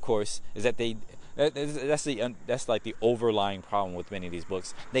problem, of course, is that that's like the overlying problem with many of these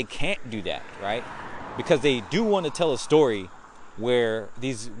books. They can't do that, right? Because they do want to tell a story where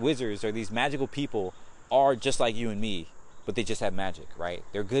these wizards or these magical people are just like you and me, but they just have magic, right?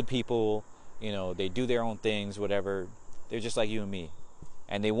 They're good people, they do their own things, whatever. They're just like you and me,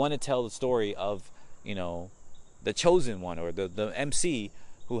 and they want to tell the story of, the chosen one, or the MC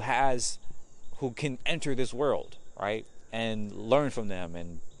who can enter this world, right, and learn from them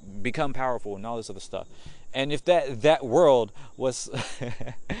and become powerful and all this other stuff. And if that world was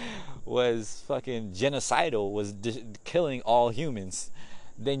was fucking genocidal, was killing all humans,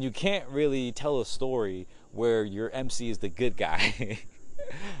 then you can't really tell a story where your MC is the good guy.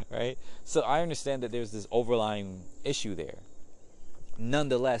 Right? So I understand that there's this overlying issue there.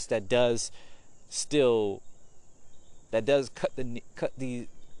 Nonetheless, that does cut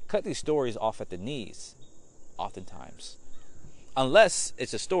these stories off at the knees, oftentimes. Unless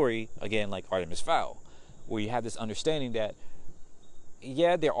it's a story, again, like Artemis Fowl, where you have this understanding that,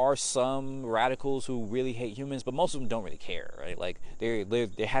 yeah, there are some radicals who really hate humans, but most of them don't really care, right? Like they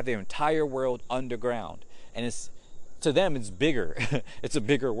have their entire world underground, and to them it's bigger. It's a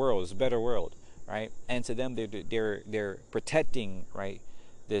bigger world. It's a better world, right? And to them, they're protecting, right?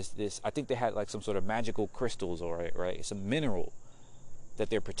 This I think they had like some sort of magical crystals, or right, some mineral that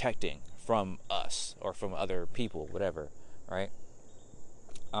they're protecting from us or from other people, whatever, right?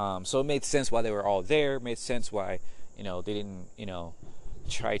 So it made sense why they were all there. It made sense why, they didn't, they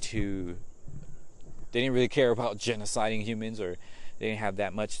didn't really care about genociding humans, or they didn't have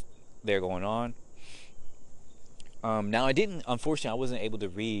that much there going on. Now unfortunately, I wasn't able to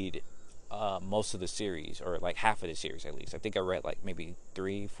read most of the series, or like half of the series at least. I think I read like maybe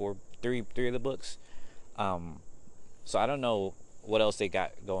three of the books. So I don't know what else they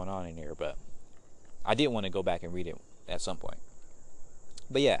got going on in here, but I did want to go back and read it at some point.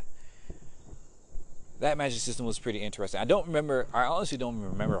 But yeah, that magic system was pretty interesting. I honestly don't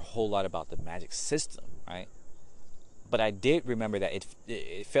remember a whole lot about the magic system, right? But I did remember that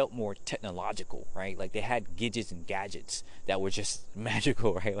it felt more technological, right? Like they had gadgets that were just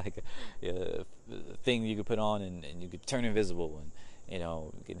magical, right? Like a thing you could put on and you could turn invisible, and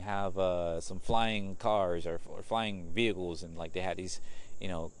you can have some flying cars or flying vehicles, and like they had these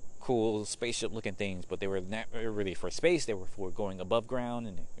cool spaceship looking things, but they were not really for space. They were for going above ground,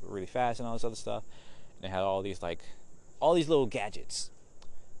 and they were really fast and all this other stuff. And they had all these little gadgets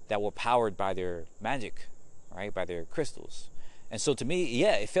that were powered by their magic, right, by their crystals. And so to me,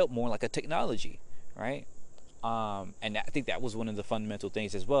 yeah, it felt more like a technology, right? And I think that was one of the fundamental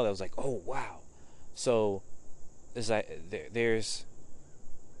things as well. I was like, oh wow. So there's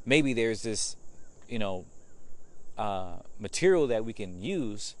this material that we can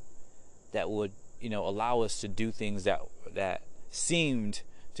use that would allow us to do things that seemed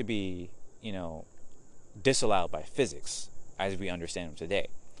to be disallowed by physics as we understand them today.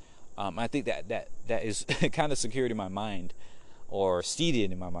 I think that is kind of secured in my mind, or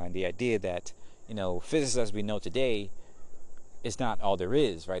seated in my mind, the idea that physics as we know today is not all there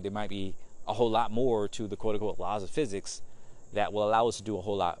is, right? There might be a whole lot more to the quote unquote laws of physics that will allow us to do a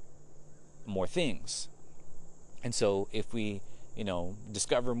whole lot more things. And so if we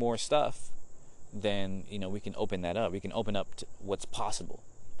discover more stuff, then we can open that up. We can open up to what's possible.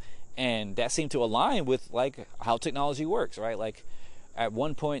 And that seemed to align with like how technology works, right? Like at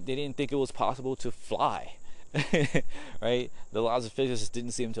one point they didn't think it was possible to fly. Right? The laws of physics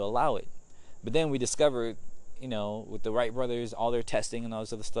didn't seem to allow it. But then we discovered, with the Wright brothers, all their testing and all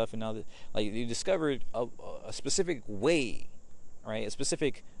this other stuff, and all that, like you discovered a specific way, right? A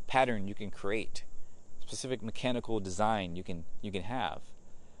specific pattern you can create, specific mechanical design you can have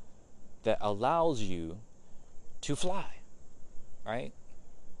that allows you to fly, right?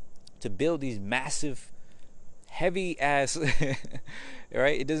 To build these massive, heavy ass,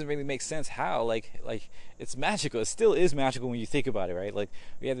 right? It doesn't really make sense how, like it's magical. It still is magical when you think about it, right? Like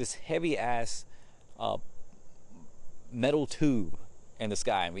we have this heavy ass metal tube in the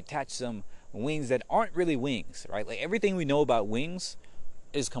sky, and we attach some wings that aren't really wings, right? Like everything we know about wings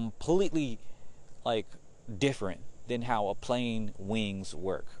is completely like different than how a plane wings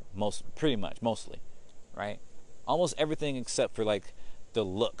work, mostly, right? Almost everything except for like the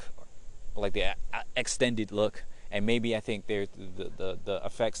look, like the extended look, and maybe I think there's the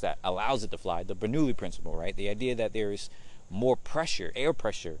effects that allows it to fly, the Bernoulli principle, right? The idea that there is more pressure, air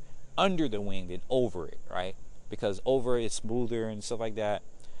pressure, under the wing than over it, right? Because over it is smoother and stuff like that.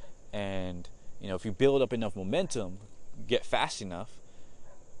 And if you build up enough momentum, get fast enough,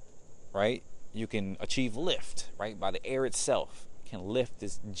 right, you can achieve lift, right? By the air itself can lift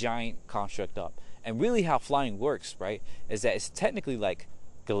this giant construct up. And really how flying works, right, is that it's technically like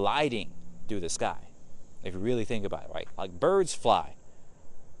gliding through the sky, if you really think about it, right? Like birds fly,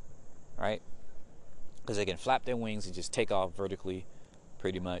 right? Because they can flap their wings and just take off vertically,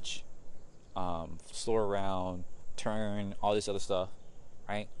 pretty much, soar around, turn, all this other stuff,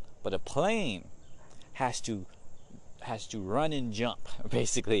 right? But a plane has to has to run and jump,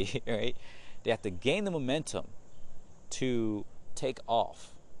 basically, right? They have to gain the momentum to take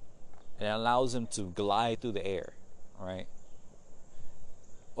off, and it allows them to glide through the air, right?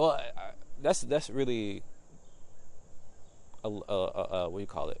 Well, that's really what do you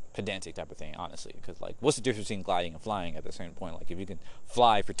call it, pedantic type of thing, honestly, because like, what's the difference between gliding and flying at the same point? Like, if you can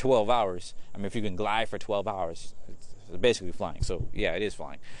fly for 12 hours, I mean, if you can glide for 12 hours, it's basically flying. So yeah, it is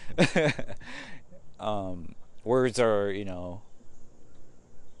flying. Words are,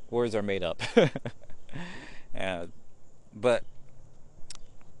 words are made up. But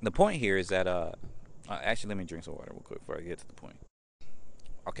the point here is that actually, let me drink some water real quick before I get to the point.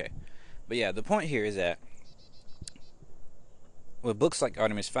 Okay, but yeah, the point here is that with books like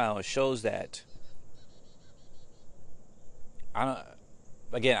Artemis Fowl, it shows that I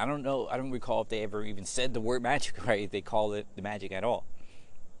don't know, I don't recall if they ever even said the word magic, right? If they call it the magic at all.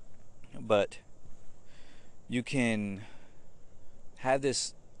 But you can have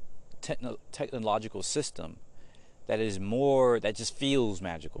this technological system that just feels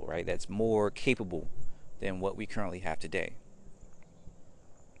magical, right? That's more capable than what we currently have today.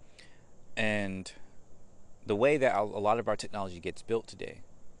 And the way that a lot of our technology gets built today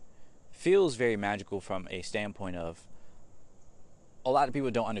feels very magical from a standpoint of a lot of people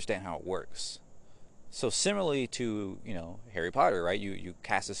don't understand how it works. So similarly to, Harry Potter, right? You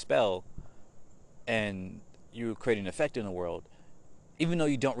cast a spell and you create an effect in the world, even though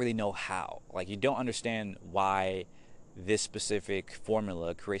you don't really know how. Like, you don't understand why this specific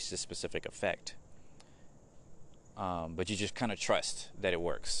formula creates this specific effect. But you just kind of trust that it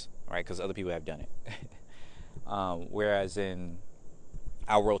works, right? Because other people have done it. Whereas in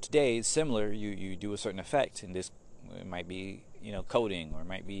our world today, it's similar. You do a certain effect, and it might be, coding, or it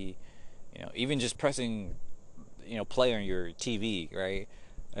might be, even just pressing, play on your TV, right?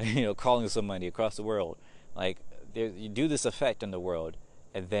 Calling somebody across the world. Like, you do this effect in the world,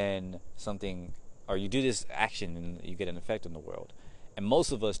 and then or you do this action and you get an effect in the world. And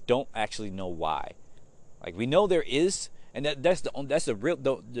most of us don't actually know why. Like, we know there is, and that's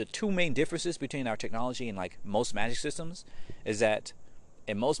the two main differences between our technology and like most magic systems is that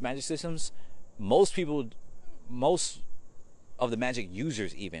in most magic systems, most of the magic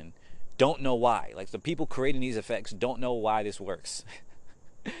users even don't know why. Like, the people creating these effects don't know why this works.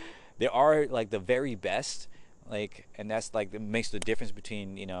 There are like the very best, like, and that's like that makes the difference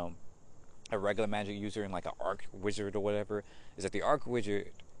between a regular magic user and like an arc wizard or whatever. Is that the arc wizard,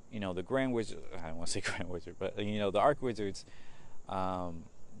 the grand wizard, I don't want to say grand wizard, but the arc wizards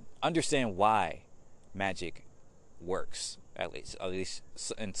understand why magic works, at least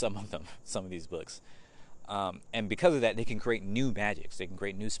in some of these books, and because of that, they can create new magics, they can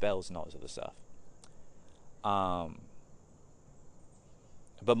create new spells and all this other stuff.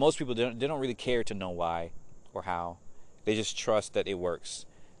 But most people they don't really care to know why or how. They just trust that it works.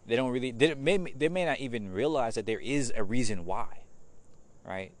 They may not even realize that there is a reason why,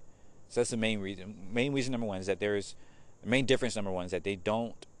 right? So that's the main reason. Main reason number one is that the main difference number one is that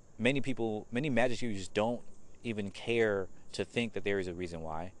many magic users don't even care to think that there is a reason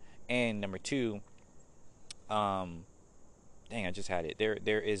why. And number two, I just had it.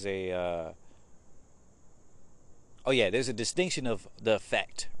 There is a there's a distinction of the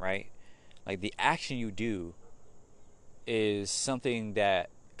effect, right? Like, the action you do is something that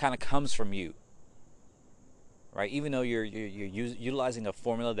kind of comes from you, right? Even though you're utilizing a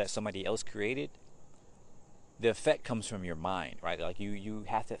formula that somebody else created, the effect comes from your mind, right? Like, you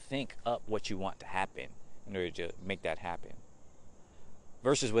have to think up what you want to happen in order to make that happen.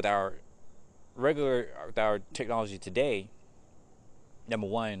 Versus with our technology today, number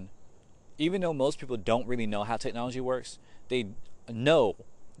one, even though most people don't really know how technology works, they know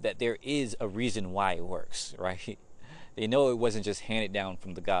that there is a reason why it works, right? They know it wasn't just handed down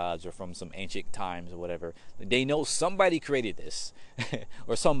from the gods or from some ancient times or whatever. They know somebody created this,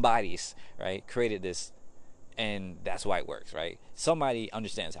 or somebody's, right, created this, and that's why it works, right? Somebody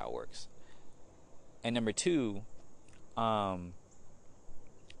understands how it works. And number two, and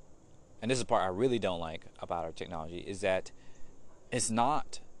this is the part I really don't like about our technology, is that it's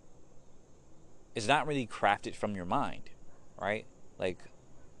not really crafted from your mind, right? Like,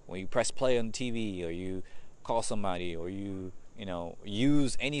 when you press play on TV, or you call somebody, or you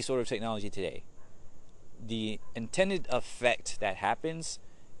use any sort of technology today, the intended effect that happens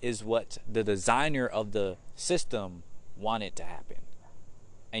is what the designer of the system wanted to happen,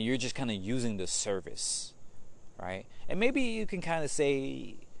 and you're just kind of using the service, right? And maybe you can kind of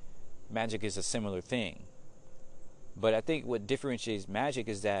say magic is a similar thing, but I think what differentiates magic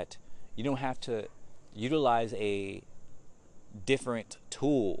is that you don't have to utilize a different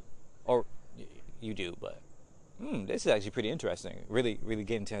tool, or you do, but This is actually pretty interesting. Really, really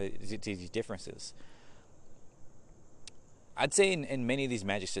getting to these differences. I'd say in many of these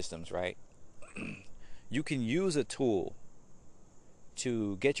magic systems, right, you can use a tool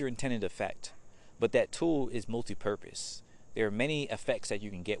to get your intended effect, but that tool is multi-purpose. There are many effects that you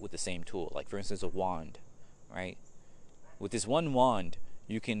can get with the same tool. Like, for instance, a wand, right? With this one wand,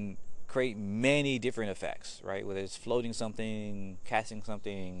 you can create many different effects, right? Whether it's floating something, casting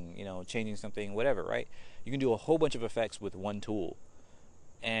something, changing something, whatever, right? You can do a whole bunch of effects with one tool.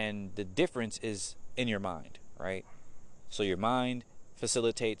 And the difference is in your mind, right? So your mind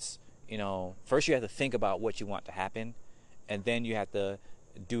facilitates, first you have to think about what you want to happen, and then you have to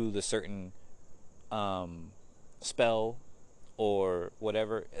do the certain spell or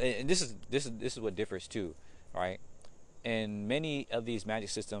whatever. And this is what differs too, right? In many of these magic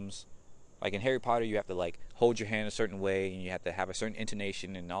systems, like in Harry Potter, you have to like hold your hand a certain way, and you have to have a certain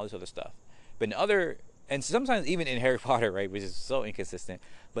intonation and all this other stuff. But in other, and sometimes even in Harry Potter, right, which is so inconsistent.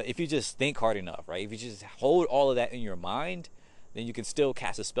 But if you just think hard enough, right, if you just hold all of that in your mind, then you can still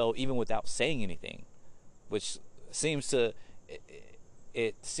cast a spell even without saying anything, which seems to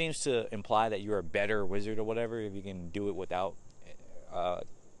it seems to imply that you're a better wizard or whatever if you can do it without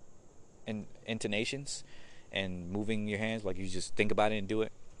intonations and moving your hands, like you just think about it and do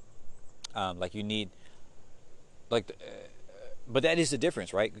it. Like you need, like, but that is the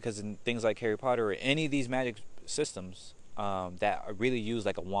difference, right? Because in things like Harry Potter or any of these magic systems that really use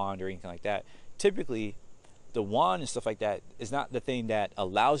like a wand or anything like that, typically the wand and stuff like that is not the thing that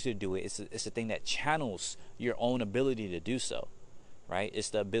allows you to do it. It's the thing that channels your own ability to do so, right? It's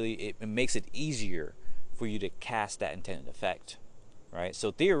the ability. It makes it easier for you to cast that intended effect, right?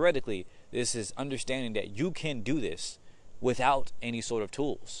 So theoretically, this is understanding that you can do this without any sort of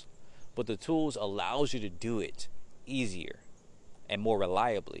tools, but the tools allows you to do it easier and more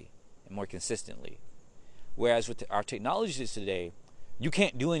reliably and more consistently. Whereas with our technologies today, you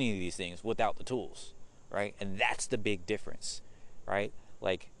can't do any of these things without the tools, right? And that's the big difference, right?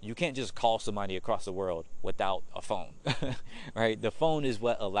 Like, you can't just call somebody across the world without a phone, right? The phone is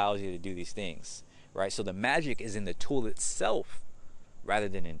what allows you to do these things, right? So the magic is in the tool itself rather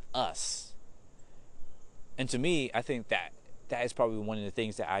than in us. And to me, I think that is probably one of the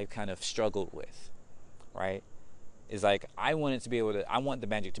things that I've kind of struggled with, right? Is like, I want the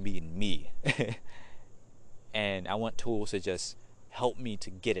magic to be in me. And I want tools to just help me to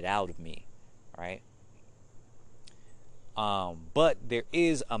get it out of me, right? But there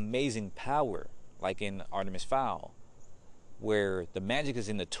is amazing power, like in Artemis Fowl, where the magic is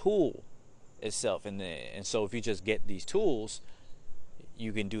in the tool itself, and so if you just get these tools,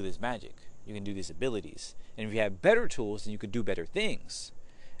 you can do this magic, you can do these abilities, and if you have better tools, then you can do better things.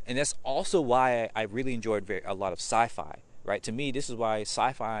 And that's also why I really enjoyed a lot of sci-fi, right? To me, this is why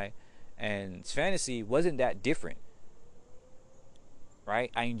sci-fi and fantasy wasn't that different,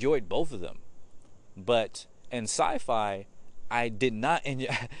 right? I enjoyed both of them, but in sci-fi, I did not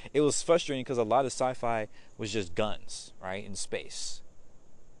enjoy. It was frustrating because a lot of sci-fi was just guns, right, in space,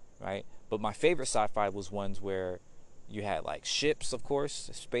 right? But my favorite sci-fi was ones where you had like ships, of course,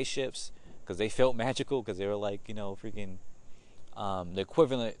 spaceships, because they felt magical, because they were like, freaking. The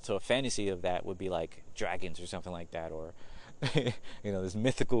equivalent to a fantasy of that would be like dragons or something like that, or this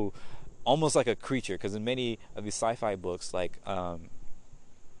mythical, almost like a creature. Because in many of these sci-fi books, like I'm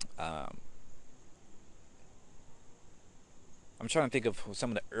trying to think of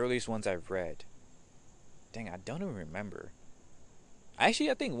some of the earliest ones I've read. Dang, I don't even remember.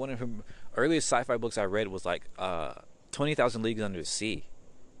 Actually, I think one of the earliest sci-fi books I read was like 20,000 Leagues Under the Sea,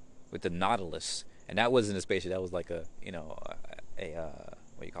 with the Nautilus, and that wasn't a spaceship. That was like a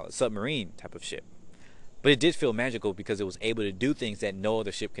what do you call it, submarine type of ship. But it did feel magical because it was able to do things that no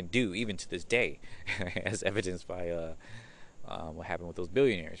other ship can do, even to this day, as evidenced by what happened with those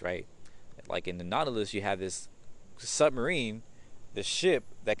billionaires, right? Like in the Nautilus, you have this submarine, this ship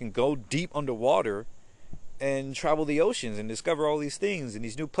that can go deep underwater and travel the oceans and discover all these things in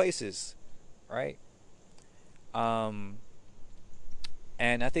these new places, right? And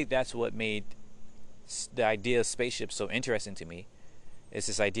I think that's what made the idea of spaceships so interesting to me. It's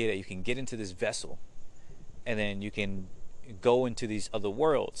this idea that you can get into this vessel and then you can go into these other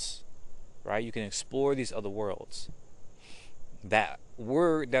worlds, right? You can explore these other worlds that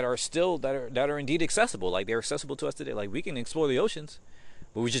are indeed accessible. Like, they're accessible to us today. Like, we can explore the oceans,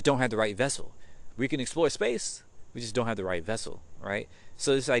 but we just don't have the right vessel. We can explore space, we just don't have the right vessel, right?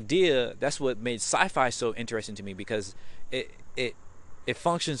 So this idea, that's what made sci-fi so interesting to me, because it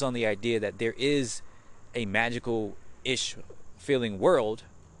functions on the idea that there is a magical-ish feeling world.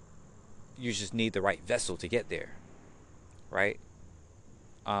 You just need the right vessel to get there, right?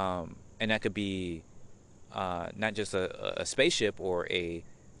 And that could be not just a spaceship or a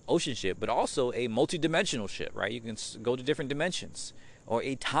ocean ship, but also a multi-dimensional ship, right? You can go to different dimensions, or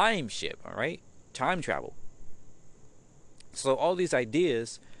a time ship, all right? Time travel. So all these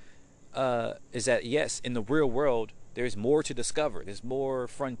ideas is that, yes, in the real world, there's more to discover. There's more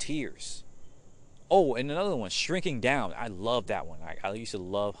frontiers. Oh, and another one, shrinking down. I love that one. I used to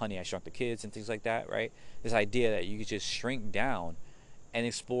love Honey, I Shrunk the Kids and things like that, right? This idea that you could just shrink down and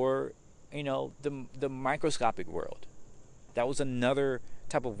explore, the microscopic world. That was another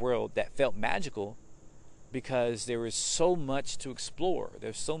type of world that felt magical because there was so much to explore.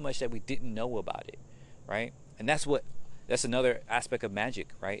 There's so much that we didn't know about it, right? And that's another aspect of magic,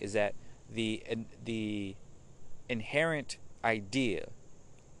 right? Is that the inherent idea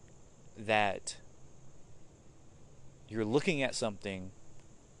that you're looking at something,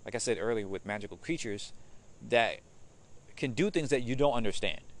 like I said earlier with magical creatures, that can do things that you don't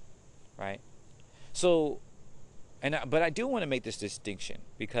understand, right? So, but I do want to make this distinction,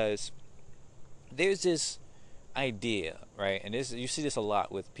 because there's this idea, right? And you see this a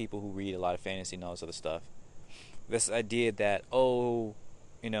lot with people who read a lot of fantasy and all this other stuff. This idea that,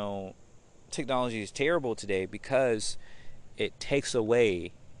 technology is terrible today because it takes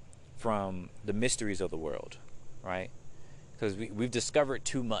away from the mysteries of the world, right? Because we've discovered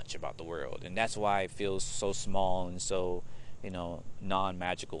too much about the world, and that's why it feels so small and so,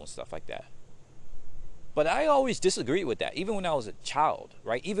 non-magical and stuff like that. But I always disagreed with that, even when I was a child,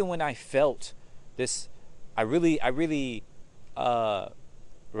 right? Even when I felt this, I really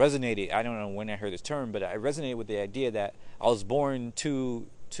resonated. I don't know when I heard this term, but I resonated with the idea that I was born too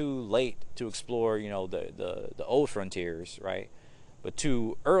late to explore, the old frontiers, right? But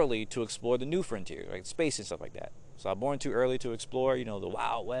too early to explore the new frontiers, like space and stuff like that. So I'm born too early to explore, the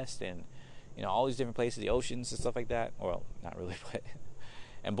Wild West and, all these different places, the oceans and stuff like that. Well, not really, but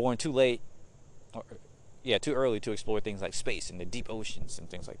and born too late, too early to explore things like space and the deep oceans and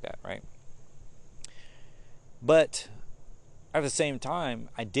things like that, right? But at the same time,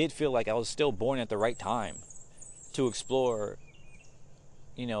 I did feel like I was still born at the right time to explore,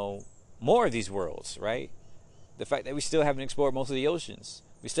 more of these worlds, right? The fact that we still haven't explored most of the oceans.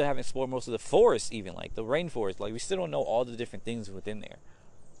 We still haven't explored most of the forests, even, like the rainforest. Like, we still don't know all the different things within there.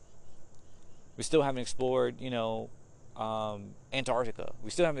 We still haven't explored, Antarctica.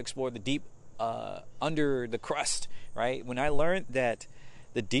 We still haven't explored the deep under the crust, right? When I learned that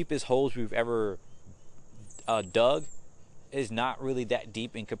the deepest holes we've ever dug is not really that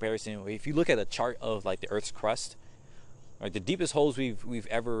deep in comparison. If you look at a chart of like the Earth's crust, right, the deepest holes we've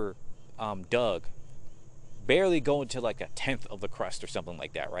ever dug barely go into like 1/10 of the crust or something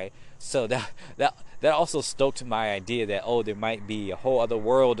like that, right? So that also stoked my idea that, there might be a whole other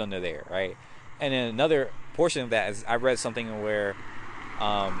world under there, right? And then another portion of that is I read something where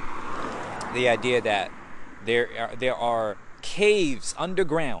the idea that there are caves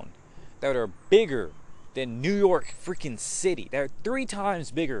underground that are bigger than New York freaking City. They're 3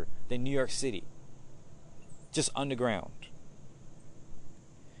 times bigger than New York City, just underground.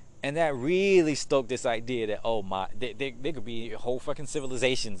 And that really stoked this idea that, there could be whole fucking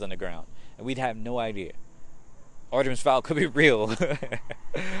civilizations underground, and we'd have no idea. Artemis Fowl could be real.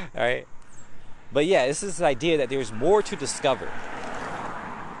 Alright? But yeah, this is this idea that there's more to discover.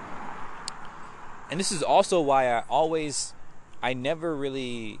 And this is also why I never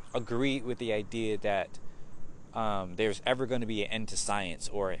really agreed with the idea that there's ever going to be an end to science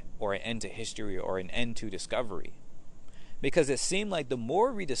or an end to history or an end to discovery. Because it seemed like the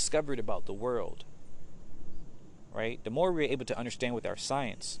more we discovered about the world, right, the more we were able to understand with our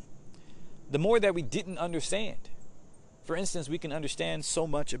science, the more that we didn't understand. For instance, we can understand so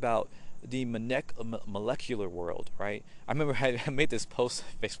much about the molecular world, right? I remember I made this post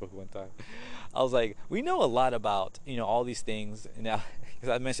on Facebook one time. I was like, we know a lot about, all these things. And now, as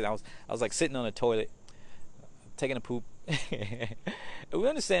I mentioned, I was like sitting on a toilet, taking a poop. And we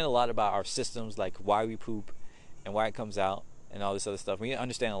understand a lot about our systems, like why we poop and why it comes out and all this other stuff. We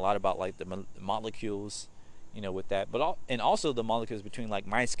understand a lot about like the molecules, with that, and also the molecules between like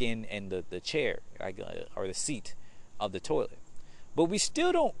my skin and the chair, like, or the seat of the toilet. But we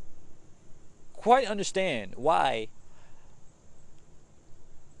still don't quite understand why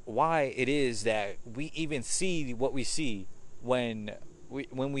it is that we even see what we see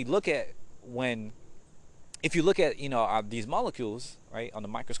if you look at these molecules, right, on the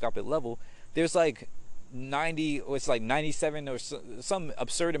microscopic level, there's like 90, or it's like 97 or some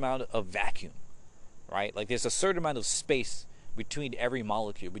absurd amount of vacuum, right? Like there's a certain amount of space between every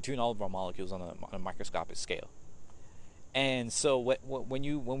molecule, between all of our molecules on a microscopic scale. And so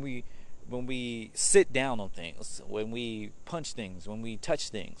when we sit down on things, when we punch things, when we touch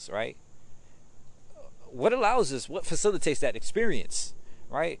things, right, what allows us, what facilitates that experience,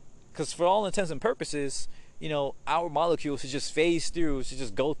 right? Because for all intents and purposes, our molecules should just phase through, should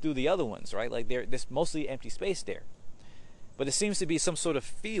just go through the other ones, right? Like there's mostly empty space there, but it seems to be some sort of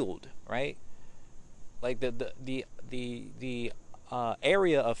field, right? Like the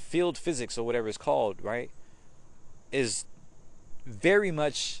area of field physics or whatever it's called, right, is very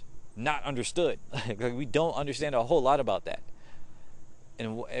much not understood. Like we don't understand a whole lot about that,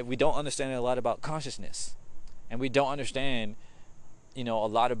 and we don't understand a lot about consciousness, and we don't understand, a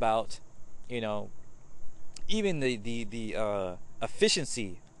lot about, even the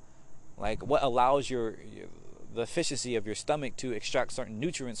efficiency, like what allows the efficiency of your stomach to extract certain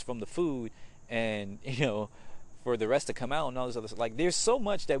nutrients from the food, and for the rest to come out and all this other stuff. Like there's so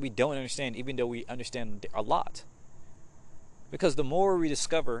much that we don't understand, even though we understand a lot. Because the more we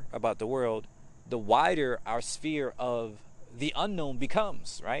discover about the world, the wider our sphere of the unknown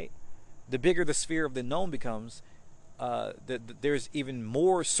becomes, right? The bigger the sphere of the known becomes, there's even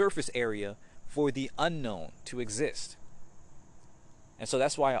more surface area for the unknown to exist. And so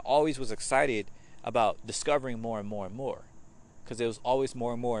that's why I always was excited about discovering more and more and more, because there was always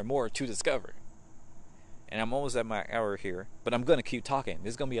more and more and more to discover. And I'm almost at my hour here, but I'm gonna keep talking.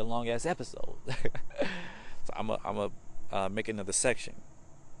 This is gonna be a long ass episode. So I'm a make another section,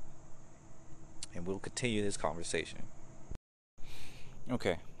 and we'll continue this conversation.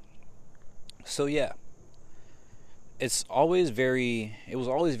 Okay. So yeah, it was always very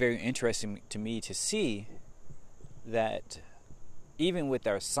interesting to me to see that even with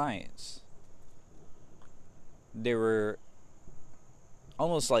our science, there were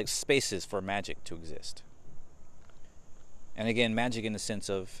almost like spaces for magic to exist. And again, magic in the sense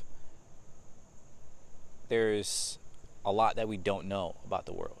of there's a lot that we don't know about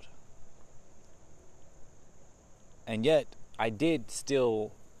the world. And yet, I did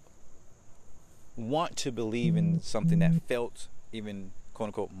still want to believe in something that felt even, quote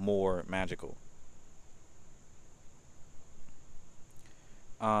unquote, more magical.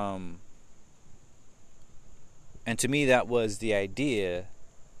 And to me, that was the idea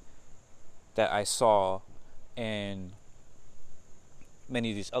that I saw in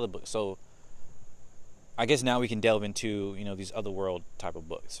many of these other books. So I guess now we can delve into, these other world type of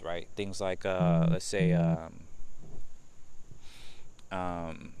books, right? Things like, let's say,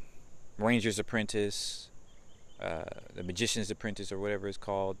 Ranger's Apprentice, The Magician's Apprentice, or whatever it's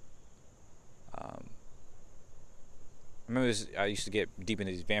called. I remember I used to get deep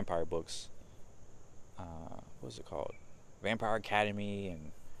into these vampire books. What was it called? Vampire Academy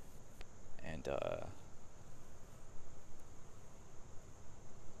and I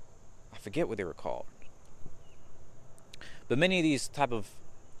forget what they were called. But many of these type of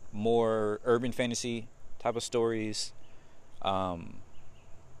more urban fantasy type of stories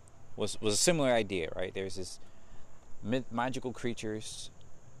was a similar idea, right? There's this magical creatures,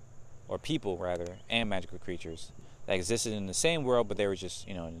 or people rather, and magical creatures that existed in the same world, but they were just,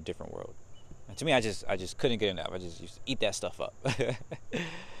 in a different world. And to me, I just couldn't get enough. I just used to eat that stuff up.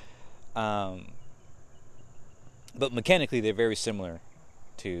 But mechanically, they're very similar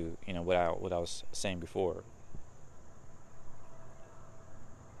to what I was saying before.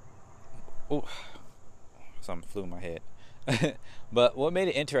 Oh, something flew in my head. But what made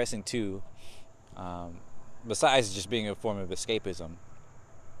it interesting too, besides just being a form of escapism,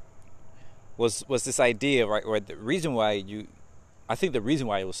 was this idea, right? Or the reason why I think the reason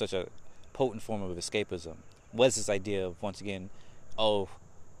why it was such a potent form of escapism was this idea of, once again,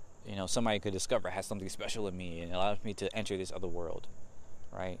 somebody could discover has something special in me and allows me to enter this other world,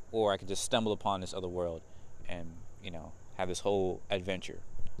 right? Or I could just stumble upon this other world and have this whole adventure,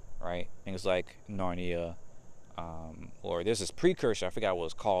 right? Things like Narnia, or there's this precursor, I forgot what it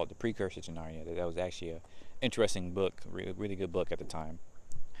was called, the precursor to Narnia. That was actually a interesting book, really good book at the time.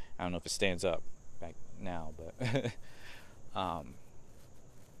 I don't know if it stands up back now, but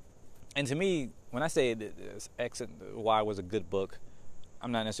and to me, when I say this X and Y was a good book,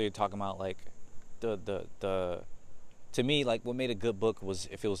 I'm not necessarily talking about like the to me, like, what made a good book was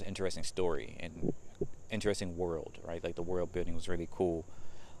if it was an interesting story and interesting world, right? Like the world building was really cool.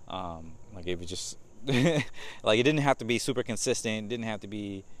 Like it was just like it didn't have to be super consistent, it didn't have to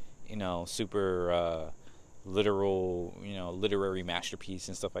be super literal, literary masterpiece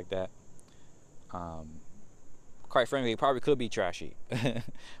and stuff like that. Quite frankly, it probably could be trashy.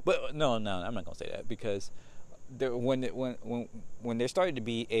 But no, I'm not gonna say that, because when there started to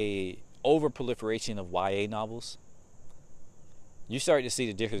be a over proliferation of YA novels, you start to see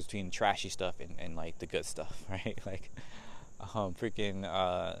the difference between trashy stuff and like the good stuff, right? Like freaking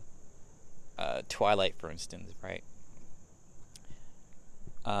Twilight, for instance, right?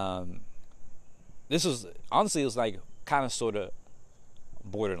 this was honestly, it was like kind of sort of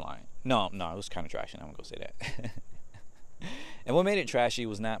borderline. No, it was kind of trashy. I'm gonna go say that. And what made it trashy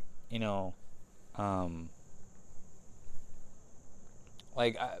was not,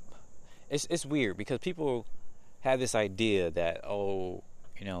 it's weird because people have this idea that people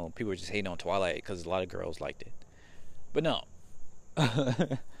were just hating on Twilight because a lot of girls liked it, but no,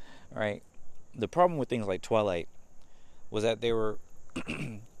 right? The problem with things like Twilight was that they were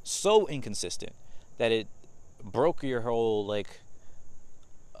so inconsistent that it broke your whole like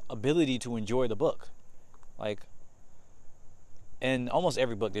ability to enjoy the book. Like, in almost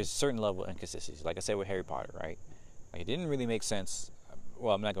every book, there's a certain level of inconsistency. Like I said with Harry Potter, right? Like, it didn't really make sense.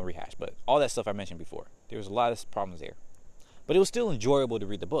 Well, I'm not going to rehash, but all that stuff I mentioned before, there was a lot of problems there. But it was still enjoyable to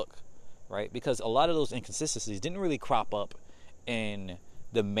read the book, right? Because a lot of those inconsistencies didn't really crop up in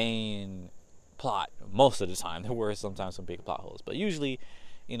the main plot most of the time. There were sometimes some big plot holes. But usually,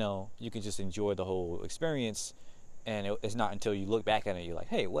 you can just enjoy the whole experience, and it's not until you look back at it, you're like,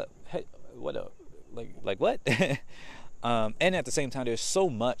 hey, what what? And at the same time, there's so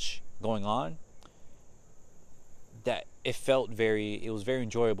much going on that it was very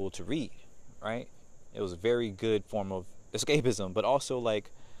enjoyable to read, right? It was a very good form of escapism, but also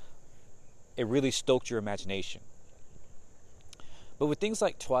like it really stoked your imagination. But with things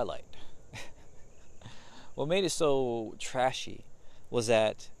like Twilight, what made it so trashy was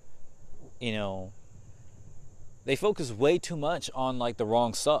that, they focused way too much on like the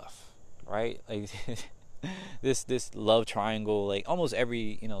wrong stuff, right? Like this love triangle, like almost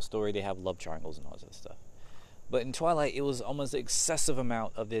every story they have love triangles and all this other stuff. But in Twilight, it was almost an excessive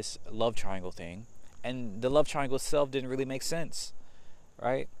amount of this love triangle thing, and the love triangle itself didn't really make sense,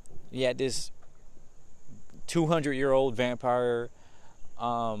 right? You had this 200-year-old vampire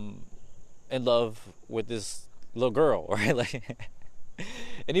in love with this little girl, right? Like,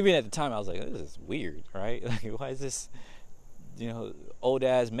 and even at the time, I was like, this is weird, right? Like, why is this, old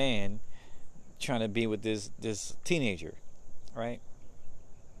ass man trying to be with this teenager, right?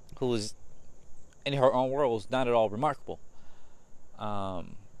 Who was in her own world was not at all remarkable.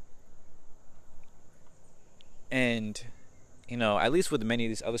 And at least with many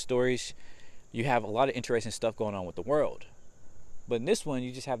of these other stories, you have a lot of interesting stuff going on with the world. But in this one,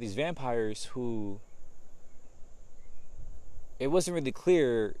 you just have these vampires who it wasn't really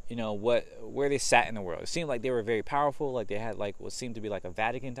clear, where they sat in the world. It seemed like they were very powerful, like they had like what seemed to be like a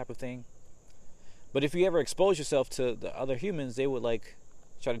Vatican type of thing. But if you ever expose yourself to the other humans, they would like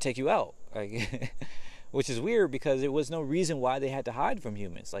try to take you out, like, which is weird because there was no reason why they had to hide from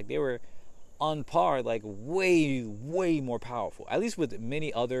humans. Like, they were on par, like way, way more powerful. At least with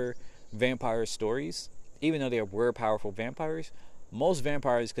many other vampire stories, even though they were powerful vampires, most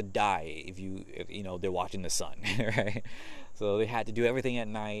vampires could die if they're watching the sun, right? So they had to do everything at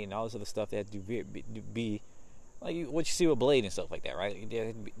night and all this other stuff. They had to be like what you see with Blade and stuff like that, right?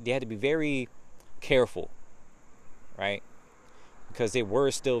 They had to be very careful, right? Because they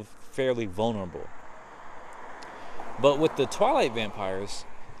were still fairly vulnerable. But with the Twilight vampires,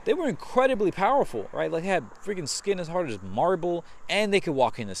 they were incredibly powerful, right? Like, they had freaking skin as hard as marble, and they could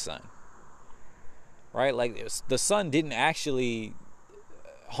walk in the sun, right? Like, the sun didn't actually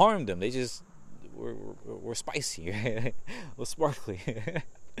harm them. They just were spicy, right? Or sparkly,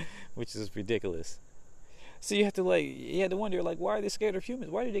 which is ridiculous. So you had to wonder, like, why are they scared of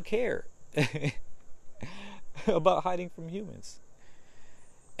humans? Why do they care about hiding from humans?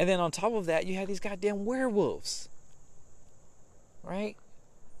 And then on top of that, you have these goddamn werewolves, right?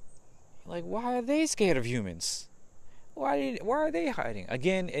 Like, why are they scared of humans? Why are they hiding?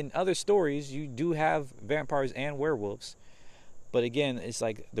 Again, in other stories, you do have vampires and werewolves, but again, it's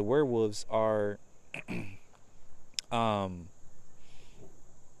like the werewolves are,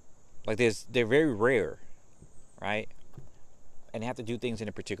 like they're very rare, right? And they have to do things in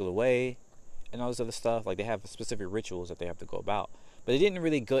a particular way, and all this other stuff. Like, they have specific rituals that they have to go about. But they didn't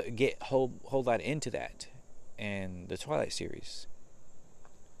really get whole lot into that in the Twilight series.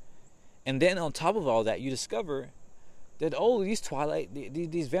 And then on top of all that, you discover that,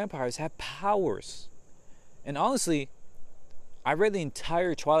 these vampires have powers. And honestly, I read the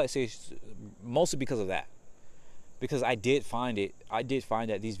entire Twilight series mostly because of that. Because I did find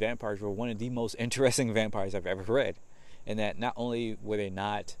that these vampires were one of the most interesting vampires I've ever read. And that not only were they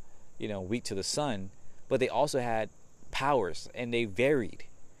not, weak to the sun, but they also had powers, and they varied.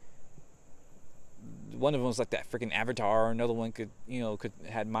 One of them was like that freaking avatar. Another one could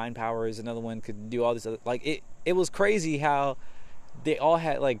had mind powers. Another one could do all this other, like, it was crazy how they all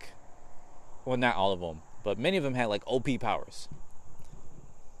had, like, well, not all of them, but many of them had like OP powers.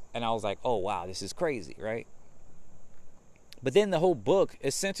 And I was like, oh wow, this is crazy, right? But then the whole book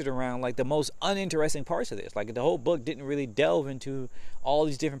is centered around like the most uninteresting parts of this. Like the whole book didn't really delve into all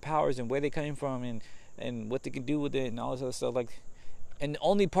these different powers and where they came from and what they can do with it and all this other stuff. Like, and the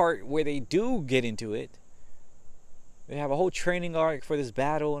only part where they do get into it, they have a whole training arc for this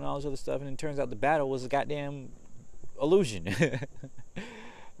battle and all this other stuff, and it turns out the battle was a goddamn illusion.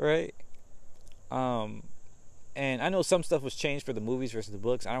 Right? And I know some stuff was changed for the movies versus the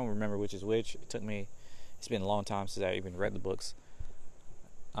books. I don't remember which is which. It's been a long time since I even read the books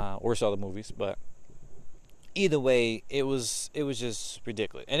or saw the movies, but either way, it was just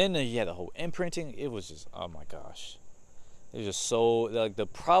ridiculous. And then you had the whole imprinting. It was just, oh my gosh, it was just so, like, the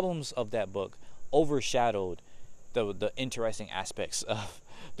problems of that book overshadowed the interesting aspects of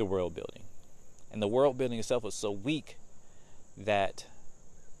the world building, and the world building itself was so weak that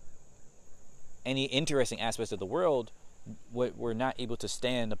any interesting aspects of the world were not able to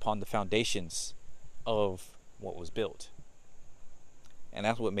stand upon the foundations of what was built. And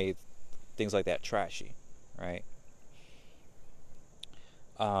that's what made things like that trashy, right?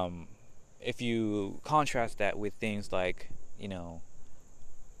 If you contrast that with things like, you know,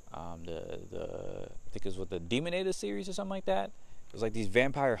 I think it was with the Demonator series or something like that. It was like these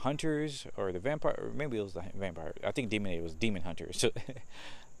vampire hunters, or maybe it was the vampire. I think Demonator was demon hunters. So,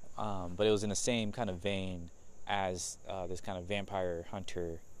 but it was in the same kind of vein as this kind of vampire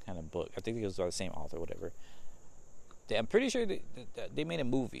hunter kind of book. I think it was by the same author, whatever. I'm pretty sure they made a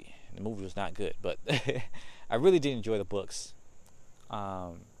movie. The movie was not good, but I really did enjoy the books.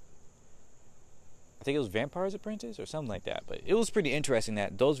 I think it was Vampire's Apprentice or something like that. But it was pretty interesting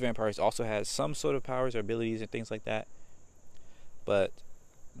that those vampires also had some sort of powers or abilities and things like that. But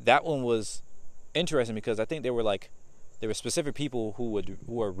that one was interesting because I think there were specific people who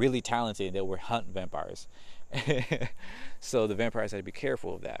were really talented that would hunt vampires. So the vampires had to be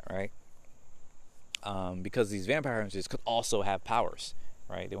careful of that, right? Because these vampire hunters could also have powers,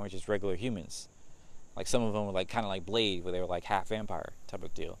 right? They weren't just regular humans. Like some of them were like kind of like Blade, where they were like half vampire type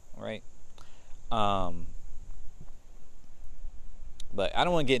of deal, right? But I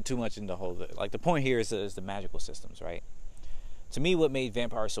don't want to get too much into the whole, like, the point here is the magical systems, right? To me, what made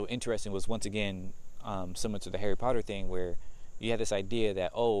vampires so interesting was, once again, similar to the Harry Potter thing, where you had this idea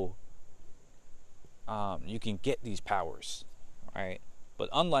that, you can get these powers, right? But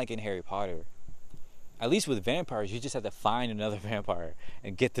unlike in Harry Potter, at least with vampires, you just have to find another vampire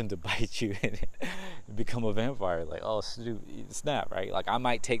and get them to bite you and become a vampire. Like, oh, snap, right? Like, I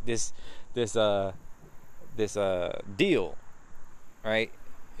might take this deal, right?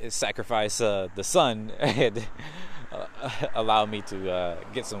 Sacrifice the sun and allow me to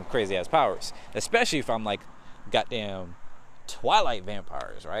get some crazy ass powers. Especially if I'm like goddamn Twilight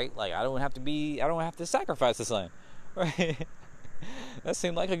vampires, right? Like, I don't have to sacrifice the sun, right? That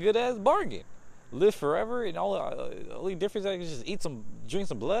seemed like a good ass bargain. Live forever, and all the only difference I can just drink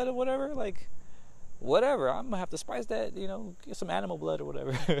some blood or whatever. Like, whatever. I'm gonna have to spice that, get some animal blood or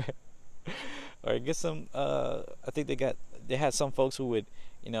whatever, or get some. I think they had some folks who would,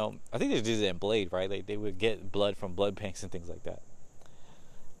 I think they did it in Blade, right? Like, they would get blood from blood banks and things like that.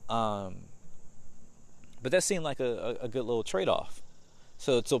 But that seemed like a good little trade-off.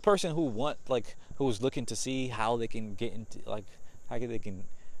 So a person who's looking to see how they can get into, like, how they can,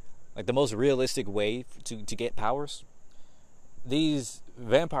 like, the most realistic way to get powers, these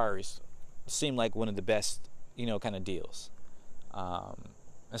vampires seem like one of the best, kind of deals. And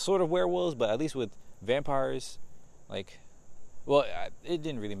sort of werewolves, but at least with vampires, like, well, it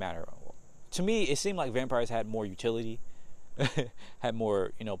didn't really matter. To me, it seemed like vampires had more utility, had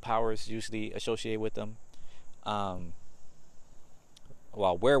more, powers usually associated with them.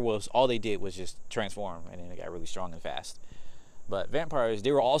 While werewolves, all they did was just transform, and then they got really strong and fast. But vampires,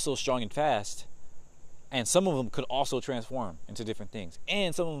 they were also strong and fast, and some of them could also transform into different things.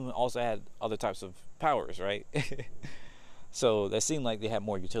 And some of them also had other types of powers, right? So that seemed like they had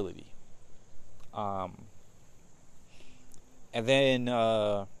more utility. And then,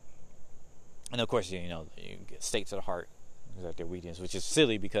 and of course, you get stake to the heart, like their weakness, which is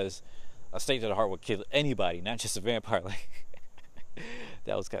silly because a stake to the heart would kill anybody, not just a vampire. Like,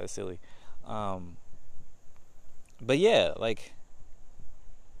 that was kind of silly. But yeah, like,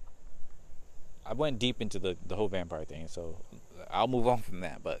 I went deep into the whole vampire thing, so I'll move on from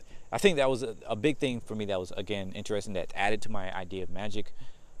that. But I think that was a big thing for me that was, again, interesting, that added to my idea of magic,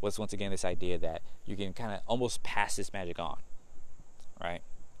 was, once again, this idea that you can kind of almost pass this magic on, right,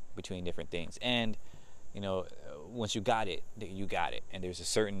 between different things. And, once you got it, and there's a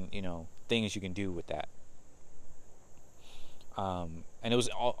certain, things you can do with that. And it was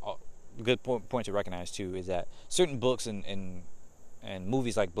a good point to recognize, too, is that certain books and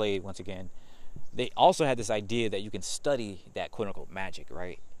movies like Blade, once again, they also had this idea that you can study that quote unquote magic,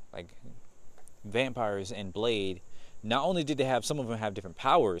 right? Like vampires and Blade, not only did they have, some of them have different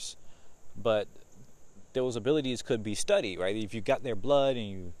powers, but those abilities could be studied, right? If you got their blood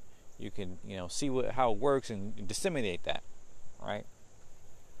and you can, see how it works and disseminate that, right?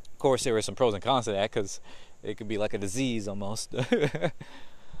 Of course, there were some pros and cons to that, because it could be like a disease almost.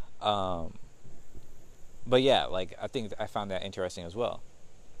 But yeah, like I think I found that interesting as well.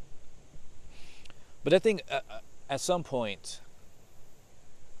 But I think at some point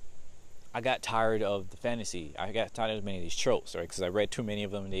I got tired of the fantasy. I got tired of many of these tropes, right? Because I read too many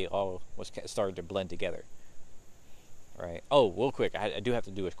of them, and they all started to blend together, right? Oh, real quick, I do have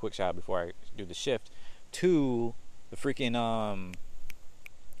to do a quick shout out before I do the shift to the freaking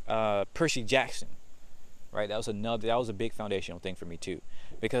Percy Jackson, right? That was a big foundational thing for me too,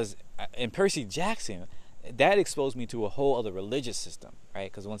 because in Percy Jackson, that exposed me to a whole other religious system,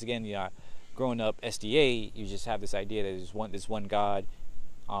 right? Because once again, growing up SDA, you just have this idea that there's one God,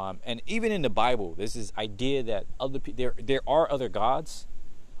 and even in the Bible, there's this idea that there are other gods,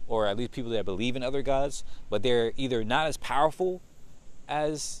 or at least people that believe in other gods, but they're either not as powerful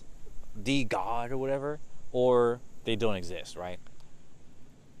as the God or whatever, or they don't exist, right?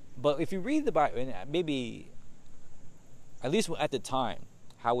 But if you read the Bible, and maybe at least at the time,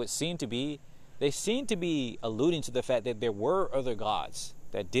 how it seemed to be, they seemed to be alluding to the fact that there were other gods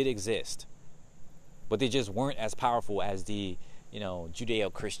that did exist, but they just weren't as powerful as the,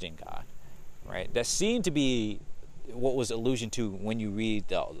 Judeo-Christian God, right? That seemed to be what was allusion to when you read,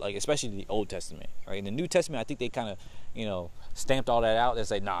 especially the Old Testament, right? In the New Testament, I think they kind of, stamped all that out. They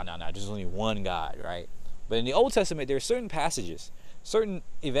say, nah, there's only one God, right? But in the Old Testament, there are certain passages, certain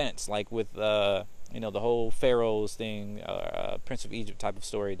events, like with, the whole Pharaoh's thing, Prince of Egypt type of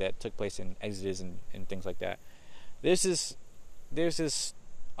story that took place in Exodus and things like that. There's this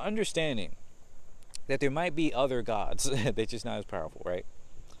understanding that there might be other gods they're just not as powerful, right?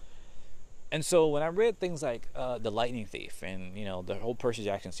 And so when I read things like The Lightning Thief and the whole Percy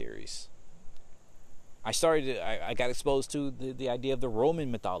Jackson series, I got exposed to the idea of the Roman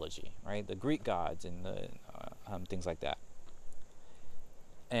mythology, right? The Greek gods and the things like that.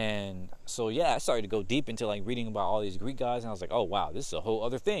 And so, yeah, I started to go deep into like reading about all these Greek gods, and I was like, oh wow, this is a whole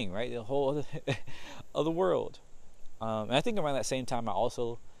other thing, right? A whole other other world. And I think around that same time, I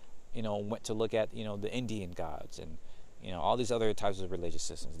also, went to look at, the Indian gods and, all these other types of religious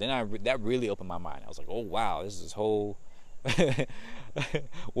systems. Then that really opened my mind. I was like, oh wow, this is this whole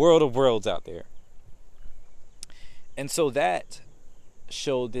world of worlds out there. And so that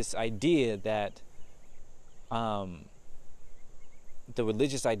showed this idea that, the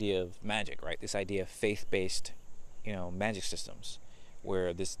religious idea of magic, right? This idea of faith-based, magic systems,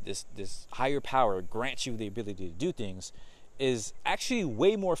 where this higher power grants you the ability to do things, is actually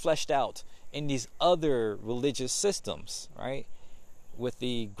way more fleshed out in these other religious systems, right? With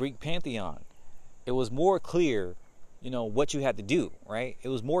the Greek pantheon, it was more clear, what you had to do, right? It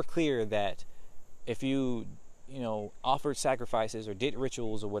was more clear that if you offered sacrifices or did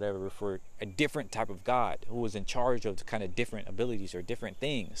rituals or whatever for a different type of God who was in charge of kind of different abilities or different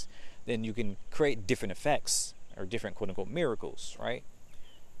things, then you can create different effects or different quote unquote miracles, right?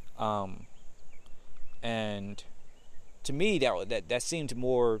 And to me, that seemed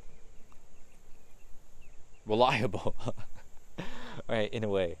more reliable, right, in a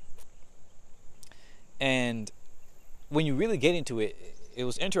way. And when you really get into it, it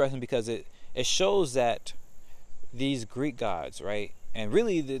was interesting because it shows that these Greek gods, right, and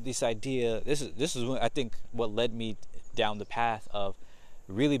really this idea, this is I think what led me down the path of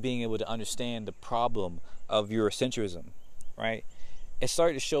really being able to understand the problem of Eurocentrism, right? It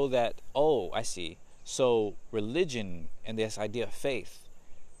started to show that, oh, I see. So religion and this idea of faith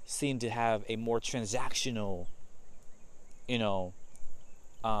seem to have a more transactional, kind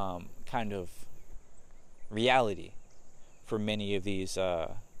of reality for many of these,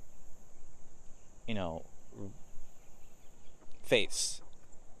 faiths.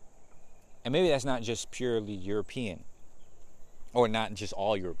 And maybe that's not just purely European, or not just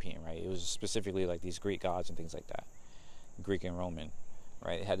all European, right? It was specifically like these Greek gods and things like that, Greek and Roman,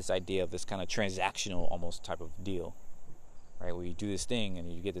 right? It had this idea of this kind of transactional almost type of deal, right? Where you do this thing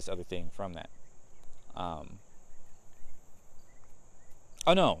and you get this other thing from that.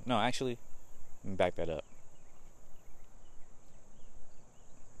 Actually, let me back that up.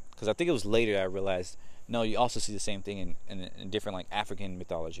 Because I think it was later I realized, no, you also see the same thing in different like African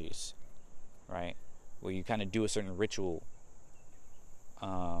mythologies, right? Where you kind of do a certain ritual,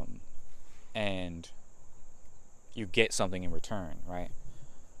 and you get something in return, right?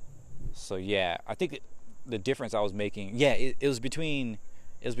 So yeah, I think the difference I was making, it was between,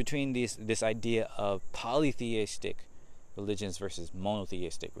 It was between this idea of polytheistic religions versus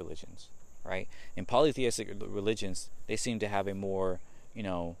monotheistic religions, right? In polytheistic religions, they seem to have a more,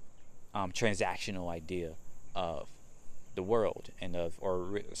 transactional idea of the world and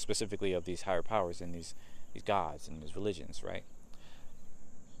specifically of these higher powers and these gods and these religions, right?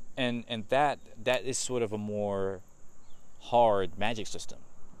 And that is sort of a more hard magic system,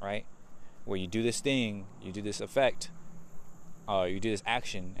 right? Where you do this thing, you do this effect, you do this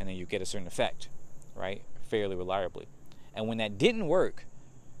action, and then you get a certain effect, right? Fairly reliably. And when that didn't work,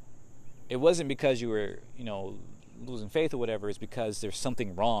 it wasn't because you were, losing faith or whatever. It's because there's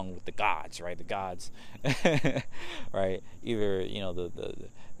something wrong with the gods, right? The gods, right? Either,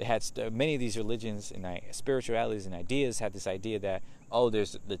 they had many of these religions and spiritualities and ideas had this idea that,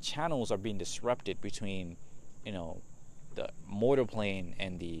 there's the channels are being disrupted between, the mortal plane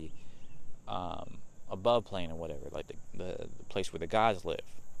and the above plane or whatever, like the place where the gods live.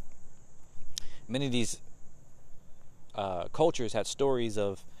 Many of these cultures had stories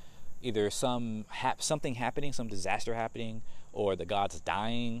of either something happening, some disaster happening, or the gods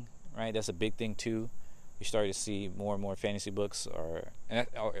dying, right? That's a big thing too. You started to see more and more fantasy books,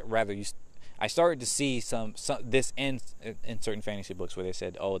 I started to see some this in certain fantasy books where they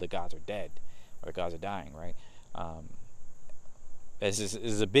said, the gods are dead, or the gods are dying, right? This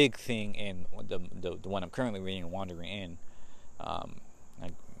is a big thing in the one I'm currently reading, Wandering In. I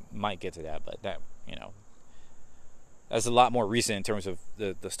might get to that, but that, that's a lot more recent in terms of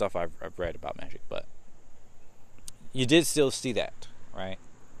the stuff I've read about magic. But you did still see that, right?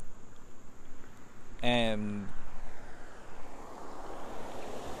 And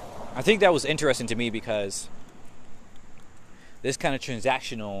I think that was interesting to me because this kind of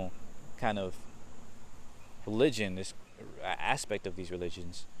transactional kind of religion, this aspect of these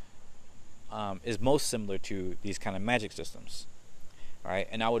religions, is most similar to these kind of magic systems, right?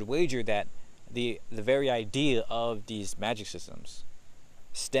 And I would wager that the very idea of these magic systems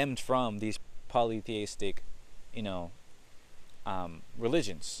stemmed from these polytheistic,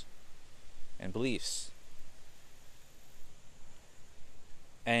 religions and beliefs.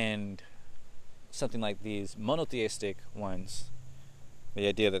 And something like these monotheistic ones, the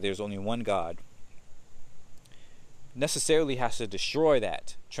idea that there's only one God, necessarily has to destroy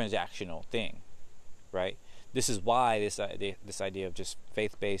that transactional thing, right? This is why this idea of just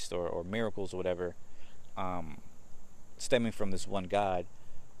faith-based or miracles or whatever, stemming from this one God,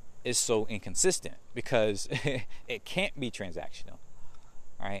 is so inconsistent, because it can't be transactional,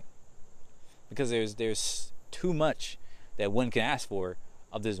 right? Because there's too much that one can ask for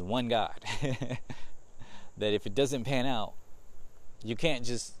of this one God that if it doesn't pan out, you can't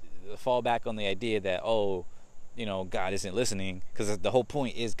just fall back on the idea that God isn't listening, because the whole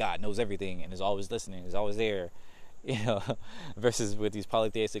point is God knows everything and is always listening, is always there, versus with these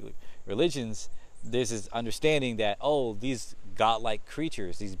polytheistic religions, there's this understanding that these godlike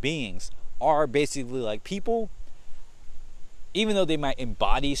creatures, these beings, are basically like people, even though they might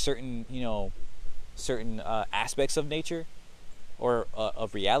embody certain aspects of nature or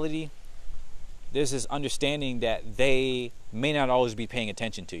of reality. There's this understanding that they may not always be paying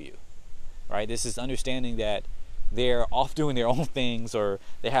attention to you, right? This is understanding that they're off doing their own things, or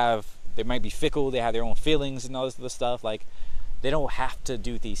they might be fickle, they have their own feelings and all this other stuff. Like, they don't have to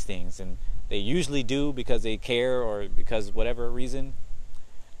do these things, and they usually do because they care or because whatever reason,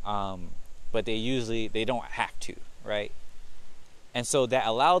 but they don't have to, right? And so that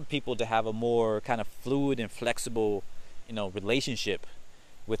allowed people to have a more kind of fluid and flexible relationship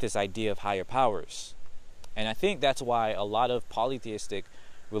with this idea of higher powers. And I think that's why a lot of polytheistic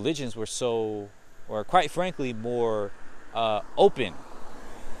religions were quite frankly, more open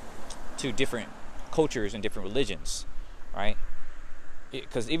to different cultures and different religions, right?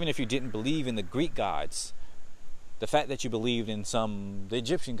 Because even if you didn't believe in the Greek gods, the fact that you believed in the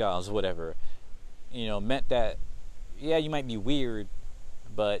Egyptian gods or whatever, meant that, yeah, you might be weird,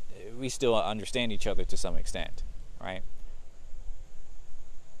 but we still understand each other to some extent, right?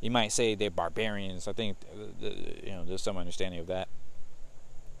 You might say they're barbarians. I think there's some understanding of that.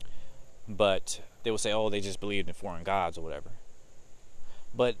 But they will say, they just believed in foreign gods or whatever.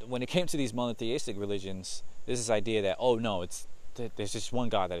 But when it came to these monotheistic religions, there's this idea that, there's just one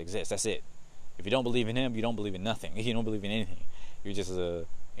God that exists. That's it. If you don't believe in him, you don't believe in nothing. You don't believe in anything. You're just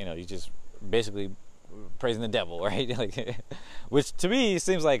you're just basically praising the devil, right? Which to me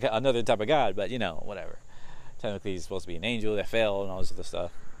seems like another type of God, but whatever. Technically, he's supposed to be an angel that fell and all this other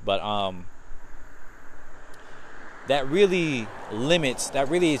stuff. But that really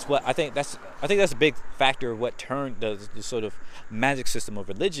is what I think that's a big factor of what turned the sort of magic system of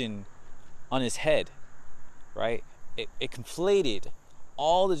religion on its head, right? It conflated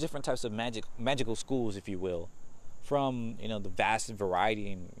all the different types of magical schools, if you will, from the vast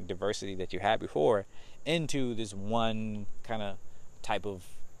variety and diversity that you had before, into this one kind of type of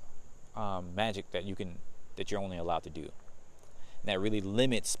magic that you're only allowed to do. And that really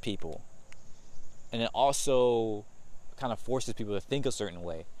limits people, and it also kind of forces people to think a certain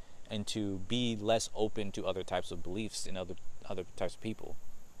way and to be less open to other types of beliefs and other types of people,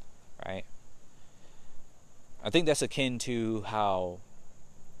 right? I think that's akin to how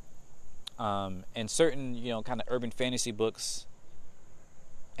in certain kind of urban fantasy books,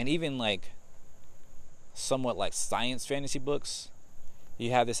 and even like somewhat like science fantasy books, you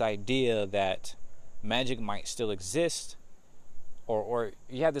have this idea that magic might still exist, or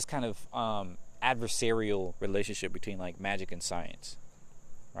you have this kind of adversarial relationship between like magic and science,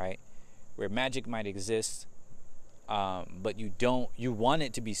 right? Where magic might exist, but you want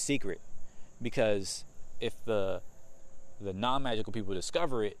it to be secret, because if the non-magical people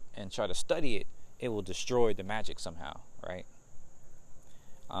discover it and try to study it, it will destroy the magic somehow, right?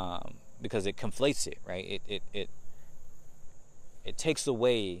 Because it conflates it, right? It takes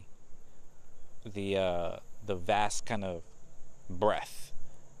away the vast kind of breadth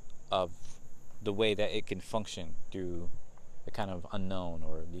of the way that it can function through the kind of unknown,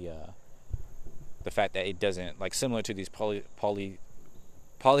 or the fact that it doesn't, like, similar to these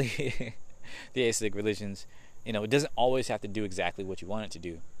polytheistic religions, it doesn't always have to do exactly what you want it to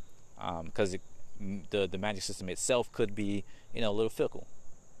do, because the magic system itself could be a little fickle.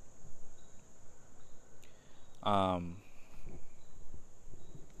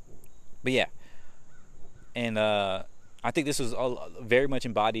 But yeah, and I think this was all very much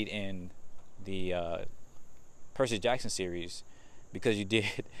embodied in the Percy Jackson series, because you did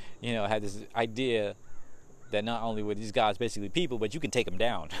had this idea that not only were these gods basically people, but you can take them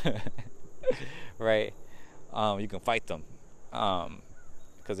down. Right? You can fight them,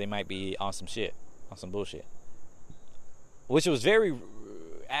 because they might be on some shit, on some bullshit, which was very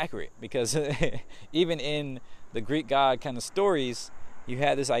accurate, because even in the Greek god kind of stories, you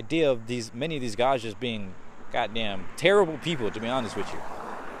had this idea of many of these gods just being goddamn terrible people, to be honest with you.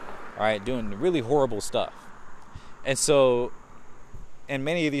 All right, doing really horrible stuff. And so, in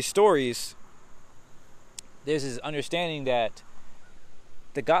many of these stories, there's this understanding that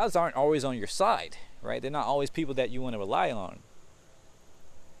the gods aren't always on your side, right? They're not always people that you want to rely on.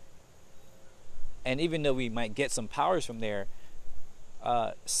 And even though we might get some powers from there,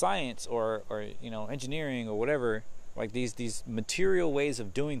 science or engineering or whatever, like these material ways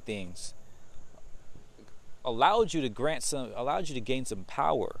of doing things, allowed you to gain some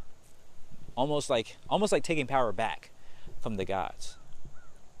power, almost like taking power back from the gods.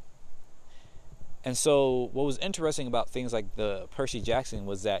 And so what was interesting about things like the Percy Jackson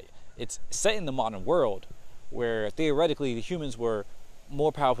was that it's set in the modern world, where theoretically the humans were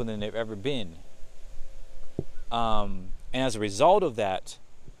more powerful than they've ever been. And as a result of that,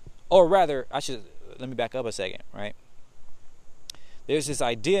 or rather, let me back up a second, right? There's this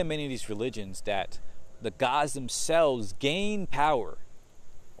idea in many of these religions that the gods themselves gain power,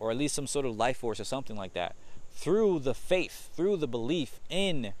 or at least some sort of life force or something like that, through the faith, through the belief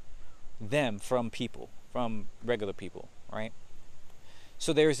in them from regular people, right?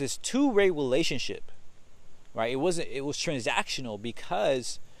 So there's this two-way relationship, right? It was transactional,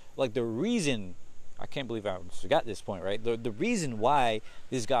 because like the reason, I can't believe I forgot this point, right? The reason why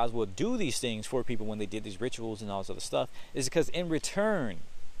these gods would do these things for people when they did these rituals and all this other stuff is because in return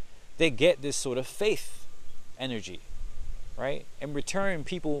they get this sort of faith energy, right? In return,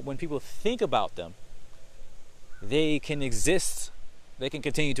 when people think about them, they can exist, they can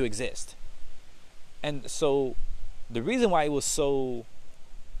continue to exist. And so the reason why it was so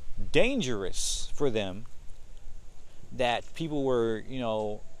dangerous for them that people were,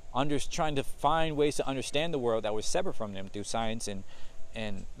 trying to find ways to understand the world that was separate from them through science and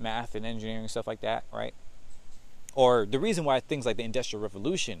math and engineering and stuff like that, right? Or the reason why things like the Industrial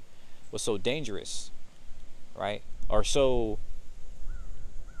Revolution was so dangerous, right? Or so,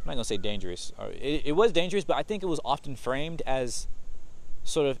 I'm not going to say dangerous. It was dangerous, but I think it was often framed as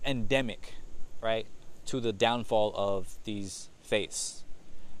sort of endemic, right, to the downfall of these faiths.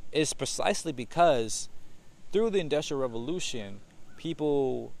 It's precisely because through the Industrial Revolution,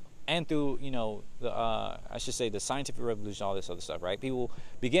 people, and through, the scientific revolution, all this other stuff, right? People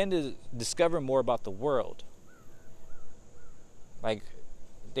began to discover more about the world. Like,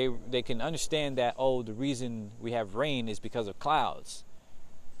 they can understand that, the reason we have rain is because of clouds,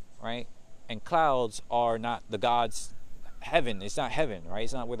 right? And clouds are not the gods' heaven. It's not heaven, right?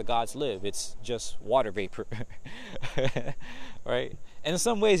 It's not where the gods live. It's just water vapor, right? And in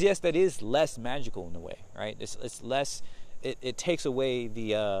some ways, yes, that is less magical in a way, right? It's less it takes away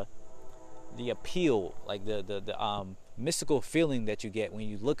the appeal, like the mystical feeling that you get when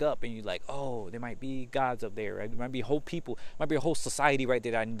you look up and you're like, oh, there might be gods up there, right? There might be whole people, might be a whole society right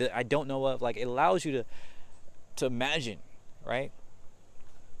there that I don't know of. Like, it allows you to imagine, right?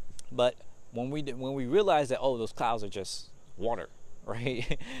 But when we realize that, oh, those clouds are just water,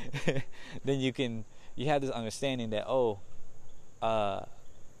 right? Then you have this understanding that, oh,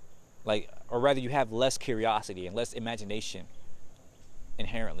 like, or rather, you have less curiosity and less imagination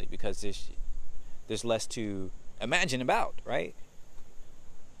inherently, because there's less to imagine about, right?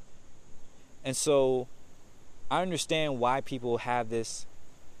 And so I understand why people have this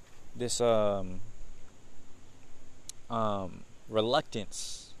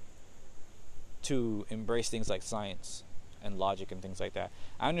reluctance to embrace things like science and logic and things like that.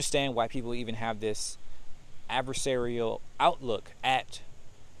 I understand why people even have this adversarial outlook at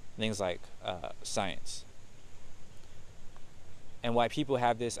things like science, and why people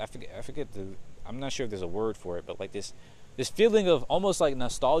have this, I forget I'm not sure if there's a word for it, but like this feeling of almost like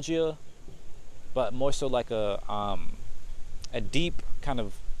nostalgia, but more so like a deep kind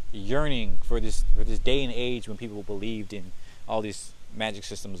of yearning for this day and age when people believed in all these magic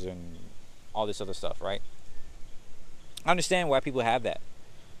systems and all this other stuff, right? I understand why people have that,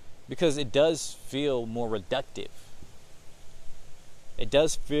 because it does feel more reductive. It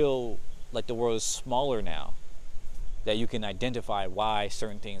does feel like the world is smaller now, that you can identify why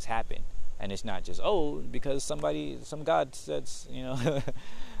certain things happen, and it's not just, oh, because some God says,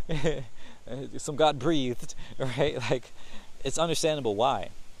 some God breathed, right? Like, it's understandable why.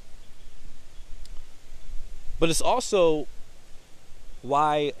 But it's also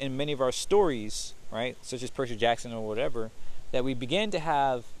why in many of our stories, right, such as Percy Jackson or whatever, that we begin to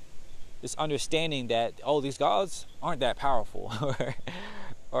have this understanding that, oh, these gods aren't that powerful,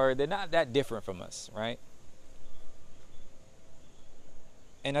 or they're not that different from us, right?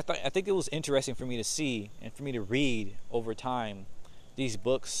 And I think it was interesting for me to see and for me to read over time these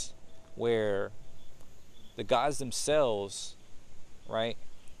books where the gods themselves, right,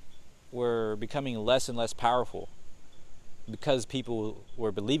 were becoming less and less powerful because people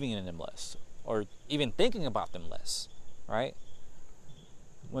were believing in them less, or even thinking about them less, right?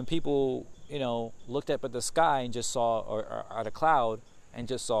 When people, looked up at the sky and just saw, or at a cloud and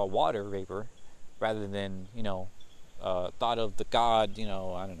just saw water vapor, rather than, thought of the god, I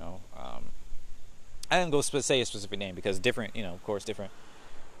don't know. I didn't go say a specific name because different, of course, different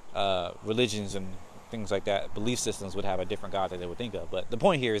religions and things like that, belief systems would have a different god that they would think of. But the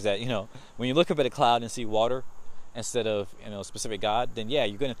point here is that, when you look up at a cloud and see water instead of, a specific god, then yeah,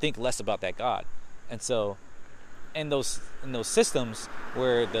 you're going to think less about that god. And so in those systems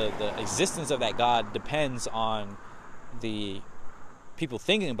where the existence of that god depends on the people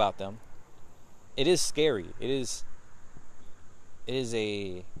thinking about them, it is scary. It is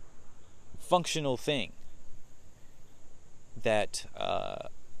a functional thing that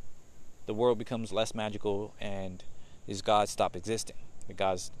the world becomes less magical and these gods stop existing. The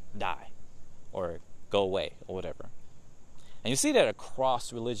gods die or go away or whatever. And you see that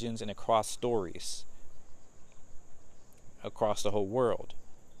across religions and across stories, across the whole world.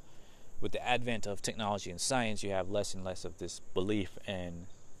 With the advent of technology and science, you have less and less of this belief in,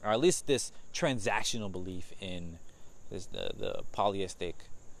 or at least this transactional belief in the polytheistic,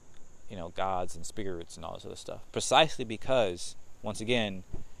 gods and spirits and all this other stuff. Precisely because, once again,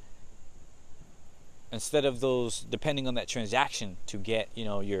 instead of those depending on that transaction to get,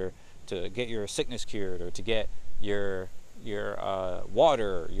 to get your sickness cured, or to get your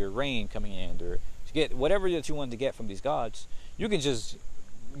water, your rain coming in, or to get whatever that you wanted to get from these gods, you can just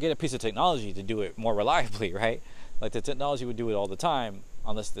get a piece of technology to do it more reliably, right? Like, the technology would do it all the time,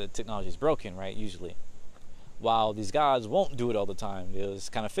 unless the technology is broken, right? Usually. While these gods won't do it all the time. It's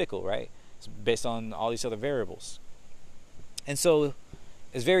kind of fickle, right? It's based on all these other variables. And so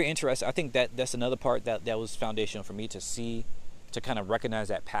it's very interesting. I think that's another part that was foundational for me to see, to kind of recognize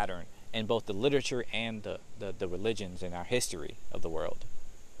that pattern in both the literature and the religions in our history of the world,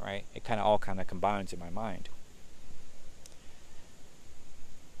 right? It all combines in my mind.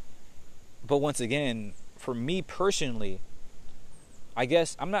 But once again, for me personally, I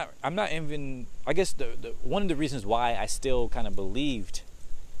guess I'm not even, I guess the one of the reasons why I still kind of believed,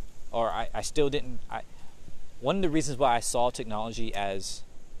 or I still didn't, one of the reasons why I saw technology as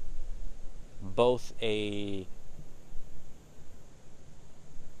both I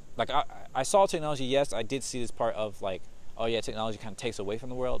saw technology, yes, I did see this part of like, oh yeah, technology kind of takes away from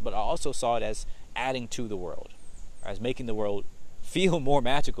the world, but I also saw it as adding to the world, as making the world feel more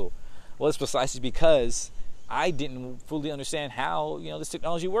magical. Well, it's precisely because I didn't fully understand how, this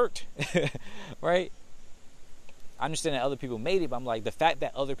technology worked, right? I understand that other people made it, but I'm like, the fact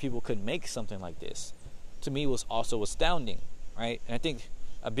that other people could make something like this, to me, was also astounding, right? And I think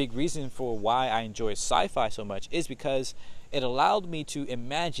a big reason for why I enjoy sci-fi so much is because it allowed me to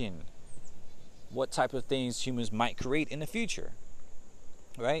imagine what type of things humans might create in the future,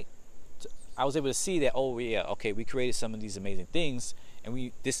 right? I was able to see that, oh yeah, okay, we created some of these amazing things,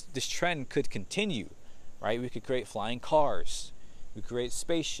 and this trend could continue, right? We could create flying cars, we could create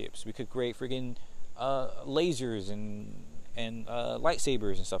spaceships, we could create freaking lasers and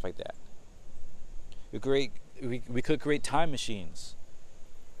lightsabers and stuff like that. We could create time machines,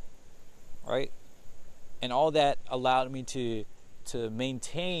 right? And all that allowed me to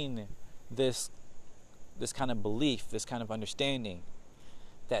maintain this kind of belief, this kind of understanding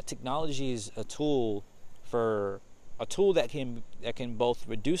that technology is a tool that can both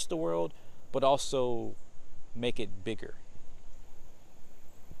reduce the world but also make it bigger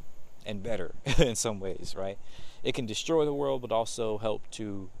and better in some ways, right? It can destroy the world but also help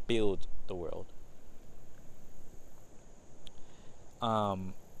to build the world.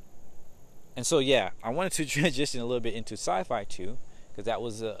 And so yeah, I wanted to transition a little bit into sci-fi too, because that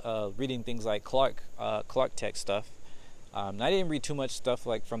was reading things like Clark Tech stuff. I didn't read too much stuff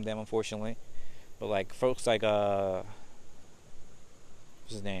like from them, unfortunately, but like folks like what's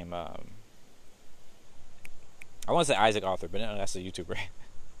his name? I want to say Isaac Arthur, but no, that's a YouTuber.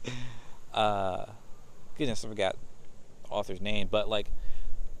 Goodness, I forgot the author's name, but like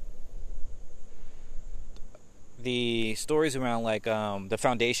the stories around like the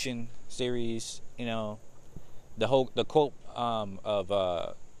Foundation series, you know, the quote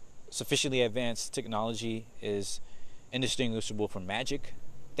of sufficiently advanced technology is indistinguishable from magic.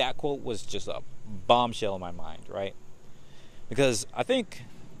 That quote was just a bombshell in my mind, right? Because I think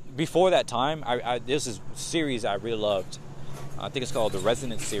before that time, there's this series I really loved. I think it's called the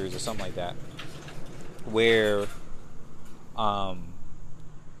Resonance series or something like that, where I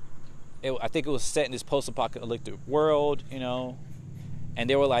think it was set in this post-apocalyptic world, you know, and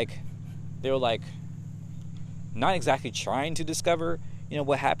they were like not exactly trying to discover, you know,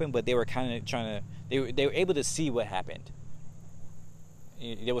 what happened, but they were kind of trying to. They were able to see what happened.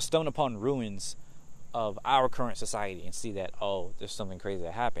 They were stoned upon ruins of our current society and see that, oh, there's something crazy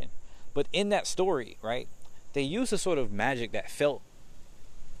that happened. But in that story, right, they used a sort of magic that felt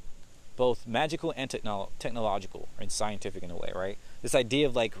both magical and technological and scientific in a way, right? This idea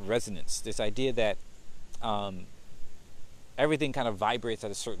of like resonance, this idea that everything kind of vibrates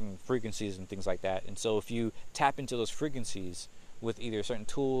at a certain frequencies and things like that. And so if you tap into those frequencies with either certain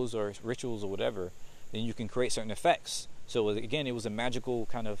tools or rituals or whatever, then you can create certain effects. So it was a magical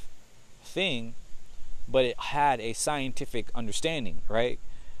kind of thing, but it had a scientific understanding, right?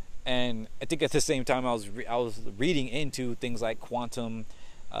 And I think at the same time I was reading into things like quantum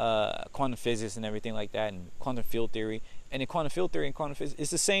physics and everything like that, and quantum field theory. And in quantum field theory and quantum physics,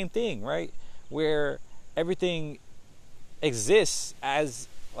 it's the same thing, right? Where everything exists as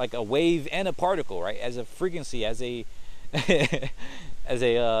like a wave and a particle, right? As a frequency, as a as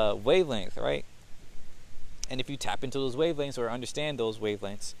a wavelength, right? And if you tap into those wavelengths or understand those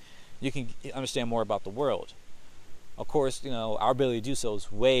wavelengths, you can understand more about the world. Of course, you know, our ability to do so is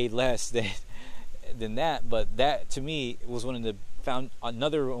way less than that, but that to me was one of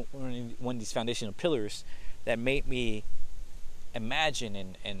these foundational pillars that made me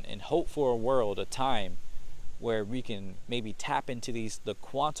imagine and hope for a world, a time where we can maybe tap into the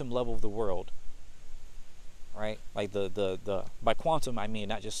quantum level of the world, right? Like the by quantum I mean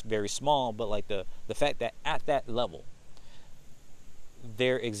not just very small, but like the fact that at that level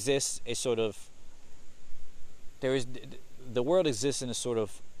there exists a sort of the world exists in a sort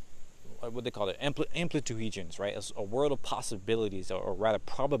of what they call it, amplitude regions, right? It's a world of possibilities, or rather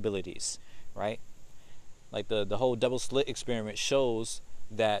probabilities, right? Like the whole double slit experiment shows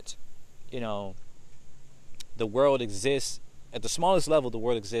that, you know, the world exists at the smallest level. The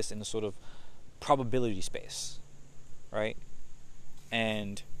world exists in a sort of probability space, right?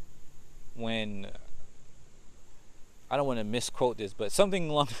 And when, I don't want to misquote this, but something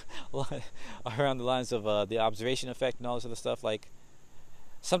along around the lines of the observation effect and all this other stuff, like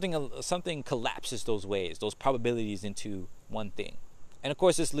something collapses those waves, those probabilities into one thing. And of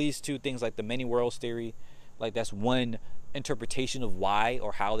course this leads to things like the many worlds theory. Like that's one interpretation of why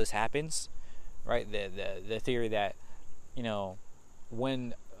or how this happens, right? The theory that, you know,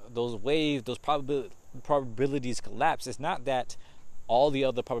 when those waves, those probabilities collapse, it's not that all the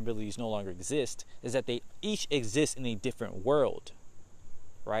other probabilities no longer exist, is that they each exist in a different world,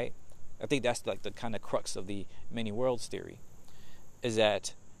 right? I think that's like the kind of crux of the many worlds theory, is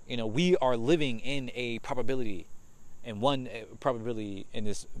that, you know, we are living in one probability in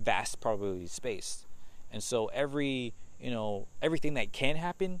this vast probability space, And so everything that can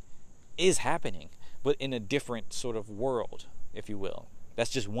happen is happening, but in a different sort of world, if you will. That's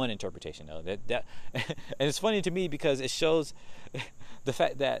just one interpretation, though. That and it's funny to me because it shows the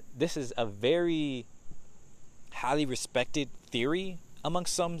fact that this is a very highly respected theory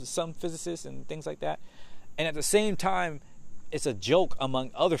amongst some physicists and things like that, and at the same time, it's a joke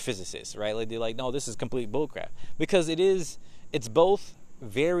among other physicists, right? Like they're like, no, this is complete bullcrap, because it's both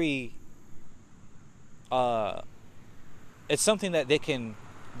very it's something that they can't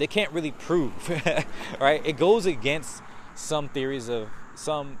really prove, right? It goes against some theories of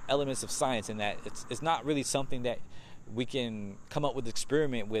some elements of science, in that it's not really something that we can come up with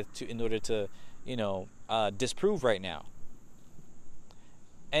experiment with in order to disprove right now.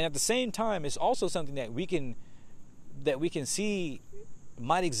 And at the same time, it's also something that we can see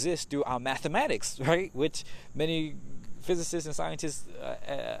might exist through our mathematics, right? Which many physicists and scientists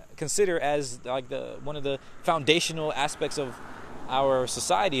consider as like one of the foundational aspects of our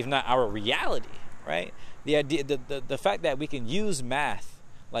society, if not our reality, right? The idea, the fact that we can use math,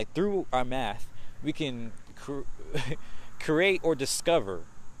 like through our math, we can create or discover,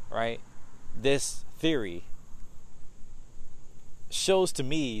 right, this theory, shows to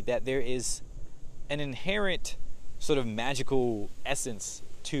me that there is an inherent sort of magical essence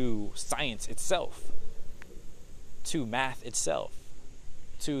to science itself, to math itself,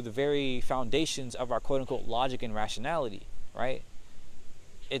 to the very foundations of our quote-unquote logic and rationality, right?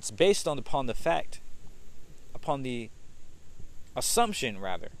 It's based upon the assumption,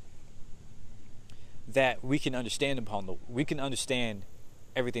 rather, that we can understand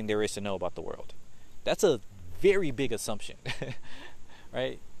everything there is to know about the world. That's a very big assumption,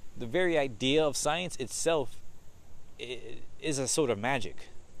 right? The very idea of science itself is a sort of magic,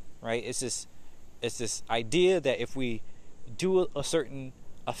 right? It's this idea that if we do a certain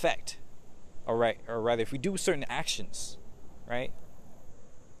effect, or rather, if we do certain actions, right,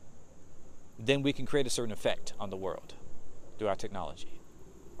 then we can create a certain effect on the world through our technology,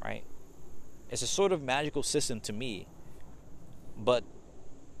 right? It's a sort of magical system to me, but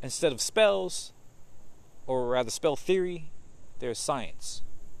instead of spells, or rather spell theory, there's science,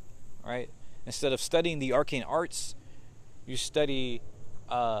 right? Instead of studying the arcane arts, you study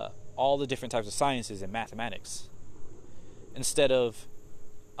all the different types of sciences and mathematics. Instead of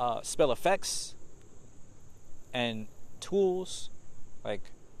spell effects and tools like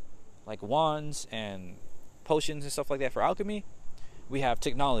wands and potions and stuff like that for alchemy, we have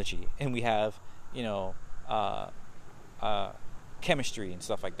technology, and we have chemistry and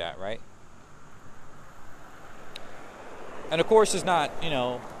stuff like that, right? And of course, it's not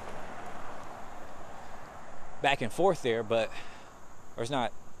back and forth there, or it's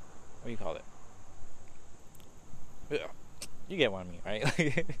not, what do you call it? You get what I mean,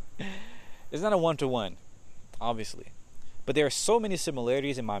 right? It's not a one-to-one, obviously. But there are so many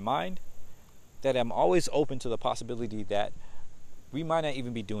similarities in my mind that I'm always open to the possibility that we might not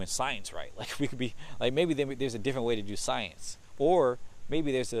even be doing science right. Like we could be, like maybe there's a different way to do science. Or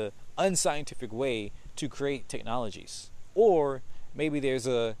maybe there's a unscientific way to create technologies. Or maybe there's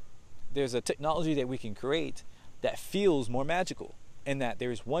a technology that we can create that feels more magical, and that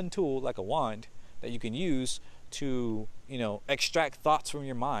there's one tool, like a wand, that you can use to extract thoughts from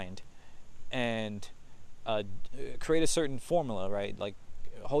your mind and create a certain formula, right? Like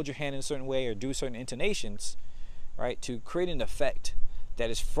hold your hand in a certain way or do certain intonations, right, to create an effect that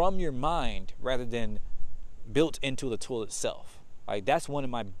is from your mind rather than built into the tool itself. Like that's one of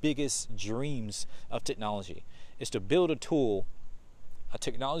my biggest dreams of technology, is to build a tool, a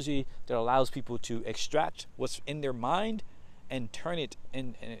technology that allows people to extract what's in their mind and turn it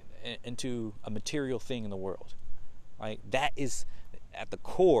into a material thing in the world. Like that is at the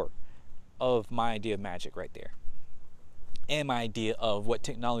core of my idea of magic right there, and my idea of what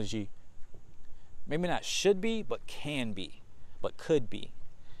technology maybe not should be, but can be, but could be,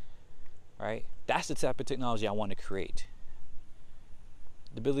 right? That's the type of technology I want to create.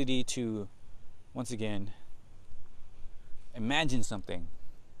 The ability to, once again, imagine something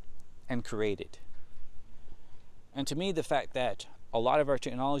and create it. And to me, the fact that a lot of our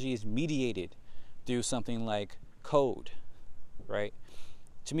technology is mediated through something like code, right,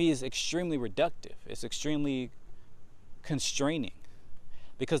 to me is extremely reductive. It's extremely constraining,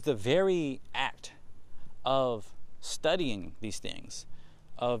 because the very act of studying these things,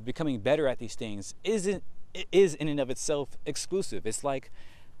 of becoming better at these things, is in and of itself exclusive. It's like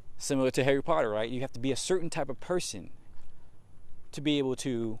similar to Harry Potter, right? You have to be a certain type of person to be able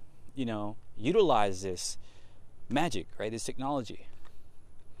to, utilize this magic, right? This technology,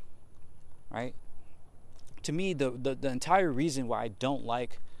 right? To me, the entire reason why I don't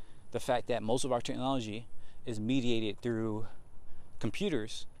like the fact that most of our technology is mediated through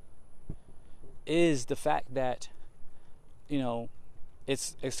computers is the fact that, you know,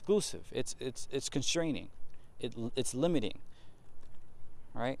 it's exclusive, it's constraining, it's limiting,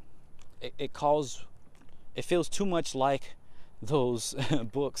 right? It feels too much like those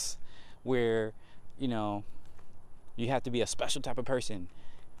books where, you know, you have to be a special type of person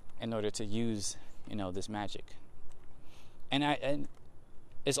in order to use, you know, this magic. And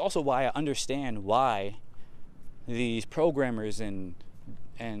it's also why I understand why these programmers and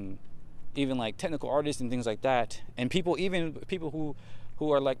even like technical artists and things like that, and people who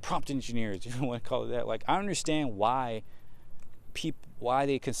are like prompt engineers, if you want to call it that, like, I understand why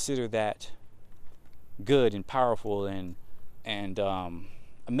they consider that good and powerful and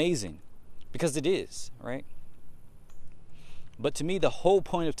amazing, because it is, right? But to me, the whole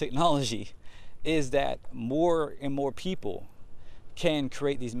point of technology is that more and more people can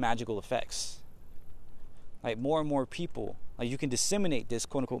create these magical effects. Like, more and more people, like, you can disseminate this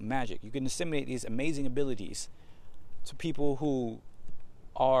quote unquote magic. You can disseminate these amazing abilities to people who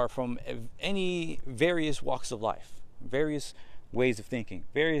are from any various walks of life, various ways of thinking,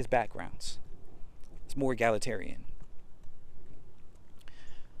 various backgrounds. It's more egalitarian.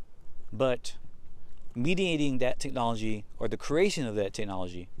 But mediating that technology, or the creation of that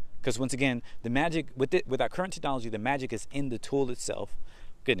technology, because once again, the magic with our current technology, the magic is in the tool itself.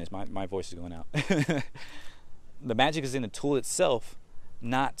 Goodness, my voice is going out. The magic is in the tool itself,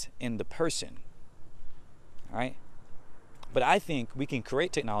 not in the person. All right? But I think we can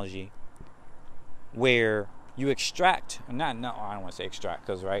create technology where you extract, I don't want to say extract,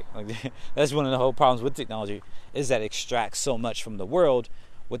 because, right, like, that's one of the whole problems with technology, is that it extracts so much from the world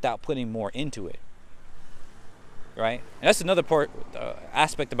without putting more into it. Right? And that's another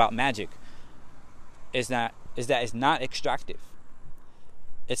aspect about magic, is that it's not extractive.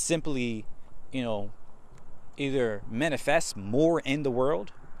 It's simply, you know, either manifests more in the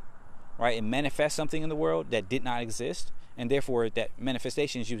world, right? It manifests something in the world that did not exist, and therefore that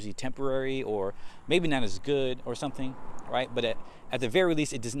manifestation is usually temporary or maybe not as good or something, right? But at the very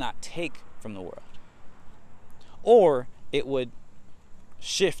least, it does not take from the world. Or it would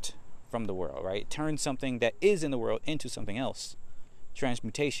shift from the world, right? Turn something that is in the world into something else.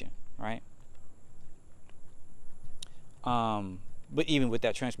 Transmutation, right? But even with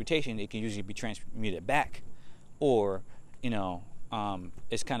that transmutation, it can usually be transmuted back, or, you know,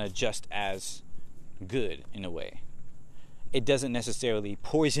 it's kind of just as good in a way. It doesn't necessarily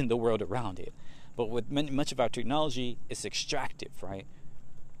poison the world around it. But with much of our technology, it's extractive, right?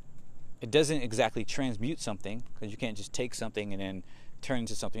 It doesn't exactly transmute something, because you can't just take something and then turn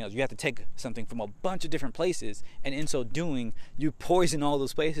into something else. You have to take something from a bunch of different places, and in so doing, you poison all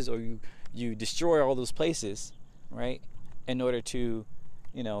those places, or you destroy all those places, right, in order to,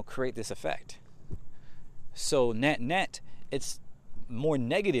 you know, create this effect. So net, it's more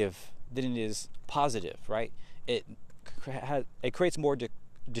negative than it is positive, right? It creates more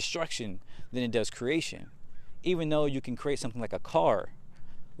destruction than it does creation. Even though you can create something like a car,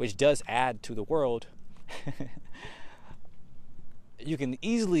 which does add to the world, you can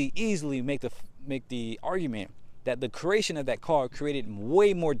easily make the argument that the creation of that car created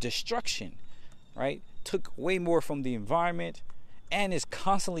way more destruction, right? Took way more from the environment, and is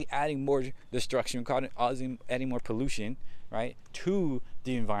constantly adding more destruction, adding more pollution, right, to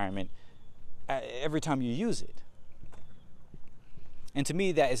the environment every time you use it. And to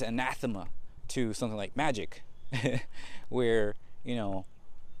me, that is anathema to something like magic, where, you know,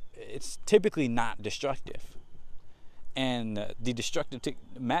 it's typically not destructive. And the destructive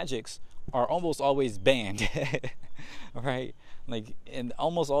magics are almost always banned, right? Like, in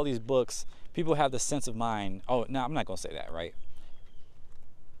almost all these books, people have the sense of mind. Oh, no, I'm not going to say that, right?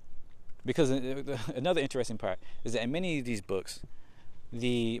 Because another interesting part is that in many of these books,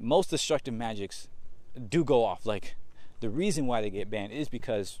 the most destructive magics do go off. Like, the reason why they get banned is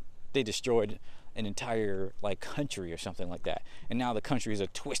because they destroyed an entire, like, country or something like that, and now the country is a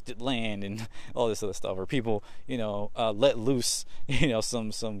twisted land and all this other stuff, or people, you know, let loose, you know,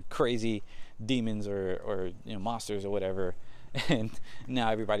 some crazy demons or you know, monsters or whatever, and now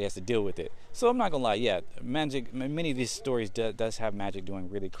everybody has to deal with it. So I'm not gonna lie, yeah, magic, many of these stories does have magic doing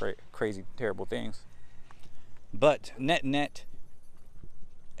really crazy, terrible things. But net,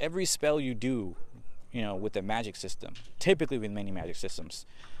 every spell you do, you know, with the magic system, typically with many magic systems,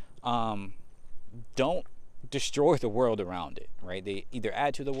 don't destroy the world around it, right? They either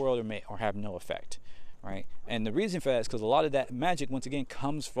add to the world or have no effect, right? And the reason for that is because a lot of that magic, once again,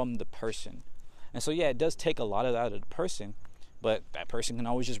 comes from the person. And so, yeah, it does take a lot of that out of the person, but that person can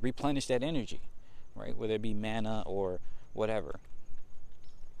always just replenish that energy, right? Whether it be mana or whatever.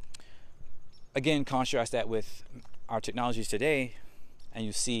 again, contrast that with our technologies today, and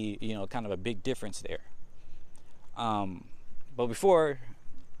you see, kind of a big difference there. But before,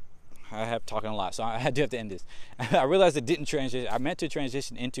 I have talking a lot, so I do have to end this. I realized it didn't transition. I meant to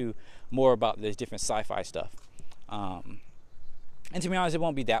transition into more about this different sci-fi stuff. And to be honest, it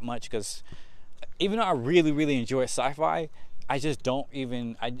won't be that much, because even though I really, really enjoy sci-fi,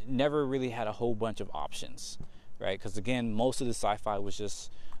 I never really had a whole bunch of options, right? Because again, most of the sci-fi was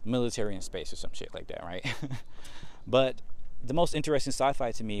just military in space or some shit like that, right? But the most interesting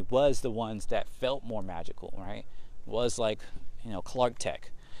sci-fi to me was the ones that felt more magical, right? Was like, Clark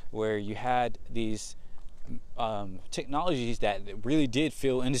Tech, where you had these technologies that really did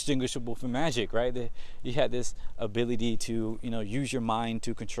feel indistinguishable from magic, right? You had this ability to, use your mind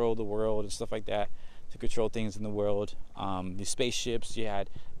to control the world and stuff like that, to control things in the world. The spaceships you had,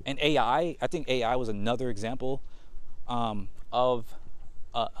 and AI. I think AI was another example of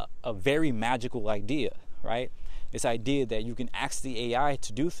a very magical idea, right? This idea that you can ask the AI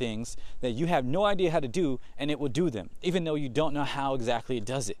to do things that you have no idea how to do, and it will do them, even though you don't know how exactly it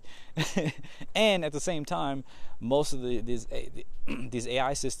does it. And at the same time, most of these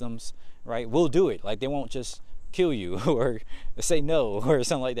AI systems, right, will do it. Like, they won't just kill you or say no or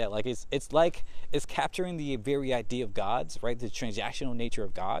something like that. Like, it's capturing the very idea of gods, right? The transactional nature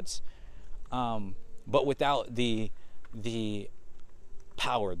of gods, but without the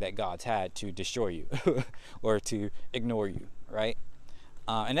power that gods had to destroy you or to ignore you, right?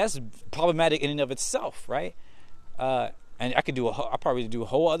 And that's problematic in and of itself, right? And I'll probably do a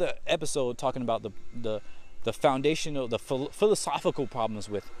whole other episode talking about the foundational, the philosophical problems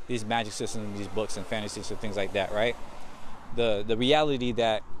with these magic systems and these books and fantasies and things like that, right? The reality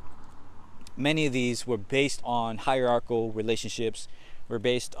that many of these were based on hierarchical relationships, were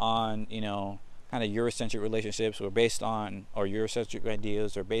based on, kind of Eurocentric relationships, or based on, or Eurocentric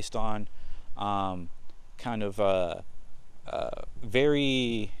ideas, or based on kind of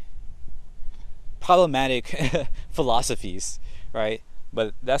very problematic philosophies, right?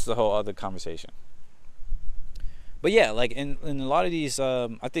 But that's the whole other conversation. But yeah, like in a lot of these,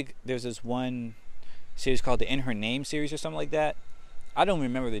 I think there's this one series called the In Her Name series or something like that. I don't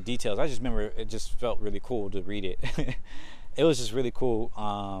remember the details. I just remember it just felt really cool to read it. It was just really cool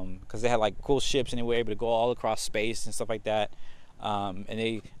because they had like cool ships and they were able to go all across space and stuff like that. And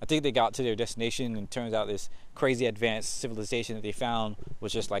I think they got to their destination, and it turns out this crazy advanced civilization that they found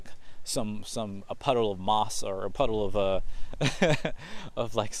was just like a puddle of moss, or a puddle of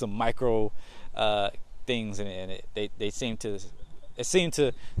of like some micro things, and they seemed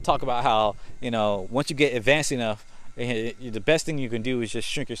to talk about how, once you get advanced enough, the best thing you can do is just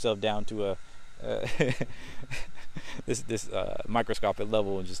shrink yourself down to this microscopic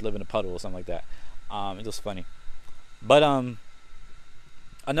level and just live in a puddle or something like that. It was funny. But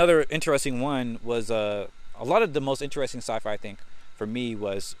another interesting one was a lot of the most interesting sci-fi, I think, for me,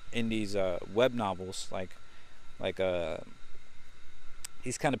 was in these web novels, like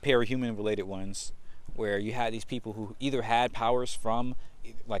these kind of parahuman related ones, where you had these people who either had powers from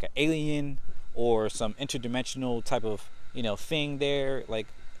like an alien or some interdimensional type of thing there, like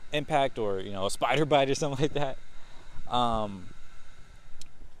impact, or a spider bite or something like that.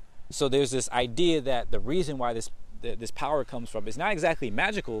 So there's this idea that the reason why this power comes from is not exactly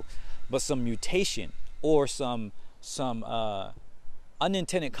magical, but some mutation or some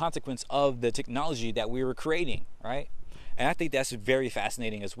unintended consequence of the technology that we were creating, right? And I think that's very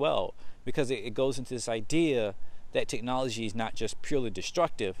fascinating as well, because it goes into this idea that technology is not just purely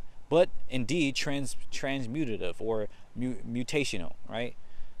destructive, but indeed transmutative or mutational, right?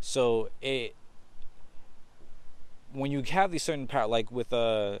 So when you have these certain power, like with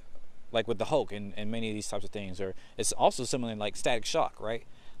the Hulk and many of these types of things, or it's also similar in like Static Shock, right?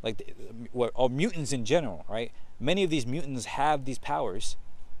 Like, or mutants in general, right? Many of these mutants have these powers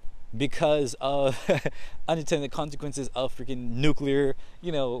because of unintended consequences of freaking nuclear,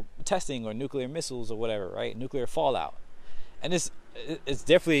 testing, or nuclear missiles or whatever, right? Nuclear fallout. And it's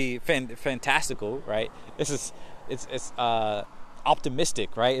definitely fantastical, right? It's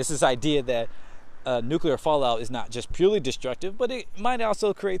optimistic, right? It's this idea that nuclear fallout is not just purely destructive, but it might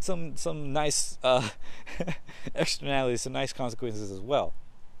also create some nice externalities, some nice consequences as well.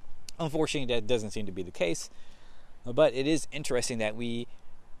 Unfortunately, that doesn't seem to be the case, but it is interesting that we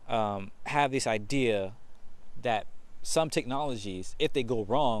have this idea that some technologies, if they go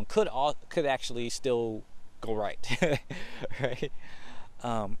wrong, could actually still go right, right?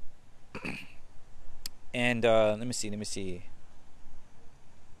 And let me see.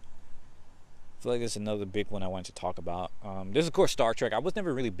 I feel like there's another big one I wanted to talk about. There's, of course, Star Trek. I was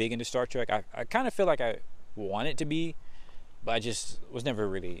never really big into Star Trek. I kind of feel like I want it to be, but I just was never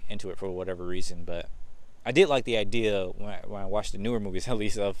really into it for whatever reason. But I did like the idea when I watched the newer movies, at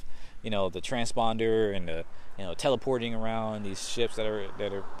least, of the transponder and the teleporting around these ships that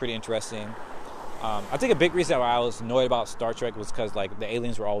are pretty interesting. I think a big reason why I was annoyed about Star Trek was because like the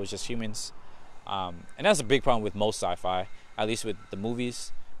aliens were always just humans, and that's a big problem with most sci-fi, at least with the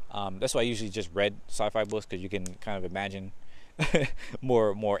movies. That's why I usually just read sci-fi books, because you can kind of imagine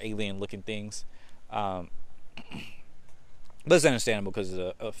more alien looking things. But it's understandable because of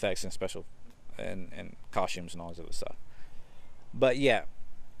the effects and special and costumes and all this other stuff. But yeah,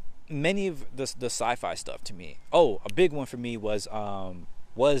 many of the sci-fi stuff to me. Oh, a big one for me was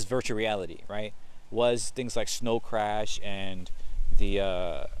virtual reality, right? Was things like Snow Crash and the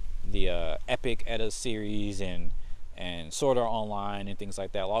Epic Edda series and Sword Art Online and things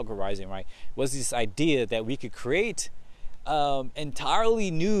like that, Log Horizon, right? Was this idea that we could create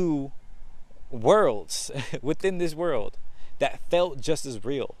entirely new worlds within this world that felt just as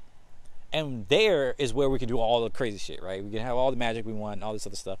real. And there is where we can do all the crazy shit, right? We can have all the magic we want and all this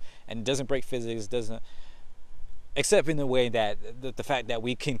other stuff. And it doesn't break physics, doesn't, except in the way that the fact that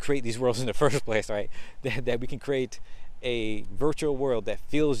we can create these worlds in the first place, right? That we can create a virtual world that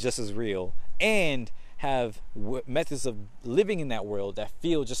feels just as real and have methods of living in that world that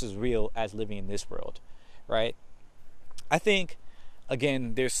feel just as real as living in this world, right? I think,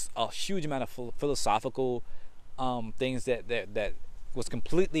 again, there's a huge amount of philosophical things that was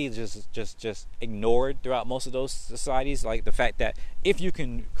completely just ignored throughout most of those societies, like the fact that if you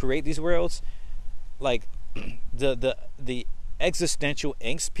can create these worlds, like the existential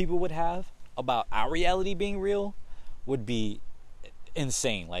angst people would have about our reality being real would be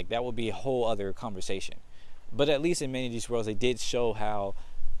insane. Like that would be a whole other conversation. But at least in many of these worlds, they did show how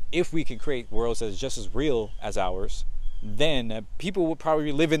if we could create worlds that is just as real as ours, then people would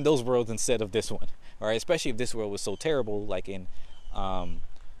probably live in those worlds instead of this one, all right? Especially if this world was so terrible, like in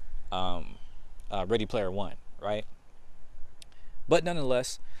Ready Player One, right? But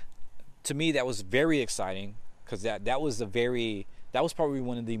nonetheless, to me, that was very exciting, because that was probably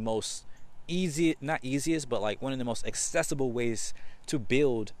one of the most not easiest, but like one of the most accessible ways to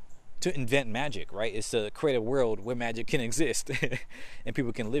invent magic, right? Is to create a world where magic can exist and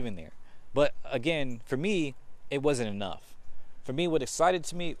people can live in there. But again, for me, it wasn't enough. For me,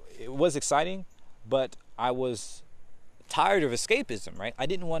 it was exciting, but I was tired of escapism, right? I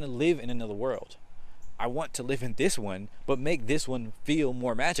didn't want to live in another world. I want to live in this one, but make this one feel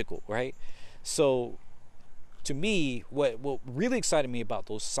more magical, right? So to me, what really excited me about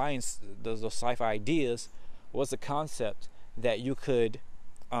those sci-fi ideas was the concept that you could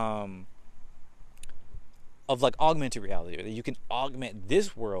of like augmented reality, that you can augment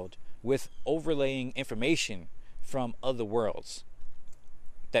this world with overlaying information from other worlds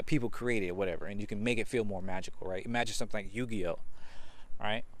that people created or whatever, and you can make it feel more magical, right? Imagine something like Yu-Gi-Oh,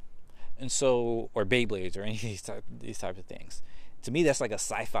 right? And so, or Beyblades, or any of these types of things. To me, that's like a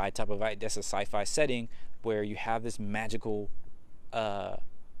sci-fi type of, that's a sci-fi setting where you have this magical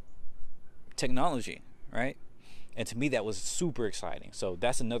technology, right? And to me, that was super exciting. So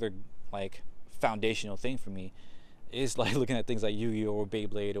that's another like foundational thing for me, is like looking at things like Yu-Gi-Oh or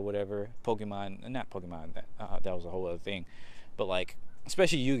Beyblade or whatever, not Pokemon, that was a whole other thing, but like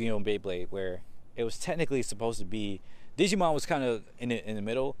especially Yu-Gi-Oh and Beyblade, where it was technically supposed to be, Digimon was kind of in the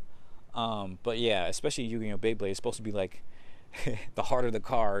middle, but yeah, especially Yu-Gi-Oh Beyblade is supposed to be like the heart of the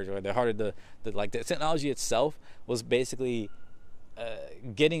cards, or the heart of the like the technology itself was basically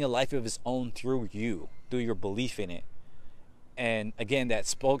getting a life of its own through your belief in it. And again, that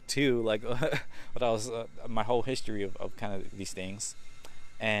spoke to like what I was my whole history of kind of these things.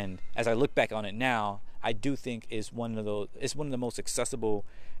 And as I look back on it now, I do think it's one of the most accessible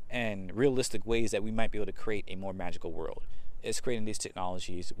and realistic ways that we might be able to create a more magical world. It's creating these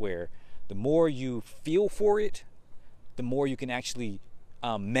technologies where the more you feel for it, the more you can actually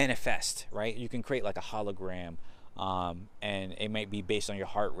manifest, right? You can create like a hologram, and it might be based on your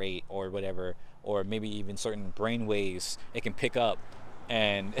heart rate or whatever, or maybe even certain brain waves it can pick up,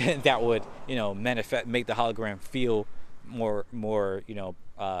 and that would manifest, make the hologram feel more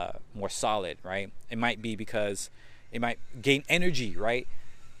more solid, right? It might be because it might gain energy, right?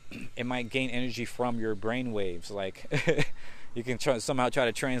 It might gain energy from your brain waves. Like you can somehow try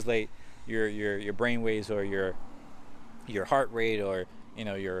to translate your brain waves, or your heart rate, or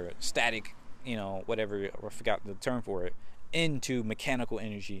your static, whatever, I forgot the term for it, into mechanical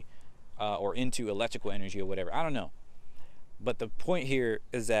energy, or into electrical energy, or whatever. I don't know. But the point here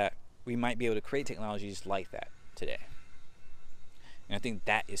is that we might be able to create technologies like that today. And I think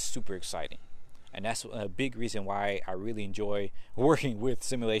that is super exciting. And that's a big reason why I really enjoy working with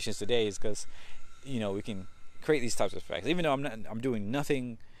simulations today, is because we can create these types of effects, even though I'm doing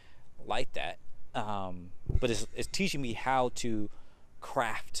nothing like that. But it's teaching me how to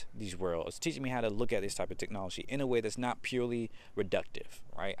craft these worlds. It's teaching me how to look at this type of technology in a way that's not purely reductive,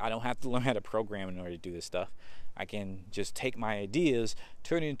 right? I don't have to learn how to program in order to do this stuff. I can just take my ideas,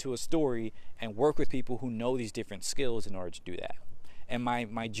 turn it into a story, and work with people who know these different skills in order to do that. And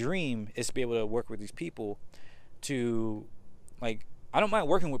my dream is to be able to work with these people to, like, I don't mind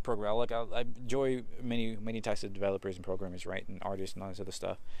working with programmers. I enjoy many types of developers and programmers, right, and artists and all this other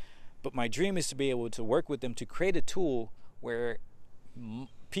stuff. But my dream is to be able to work with them to create a tool where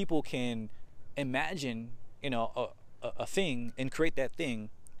people can imagine, a thing and create that thing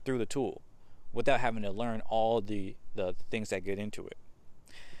through the tool without having to learn all the things that get into it.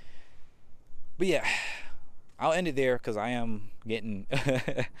 But yeah, I'll end it there because I am getting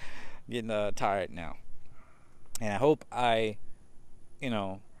tired now, and I hope I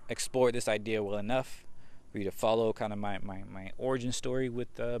explored this idea well enough for you to follow kind of my origin story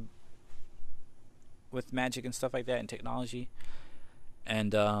with magic and stuff like that and technology.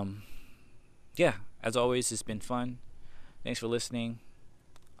 And yeah, as always, it's been fun. Thanks for listening.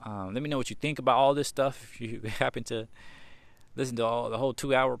 Let me know what you think about all this stuff if you happen to listen to the whole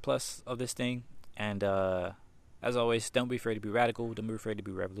 2 hour plus of this thing. And as always, don't be afraid to be radical. Don't be afraid to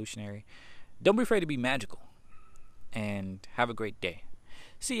be revolutionary. Don't be afraid to be magical. And have a great day.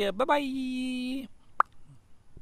 See ya. Bye-bye.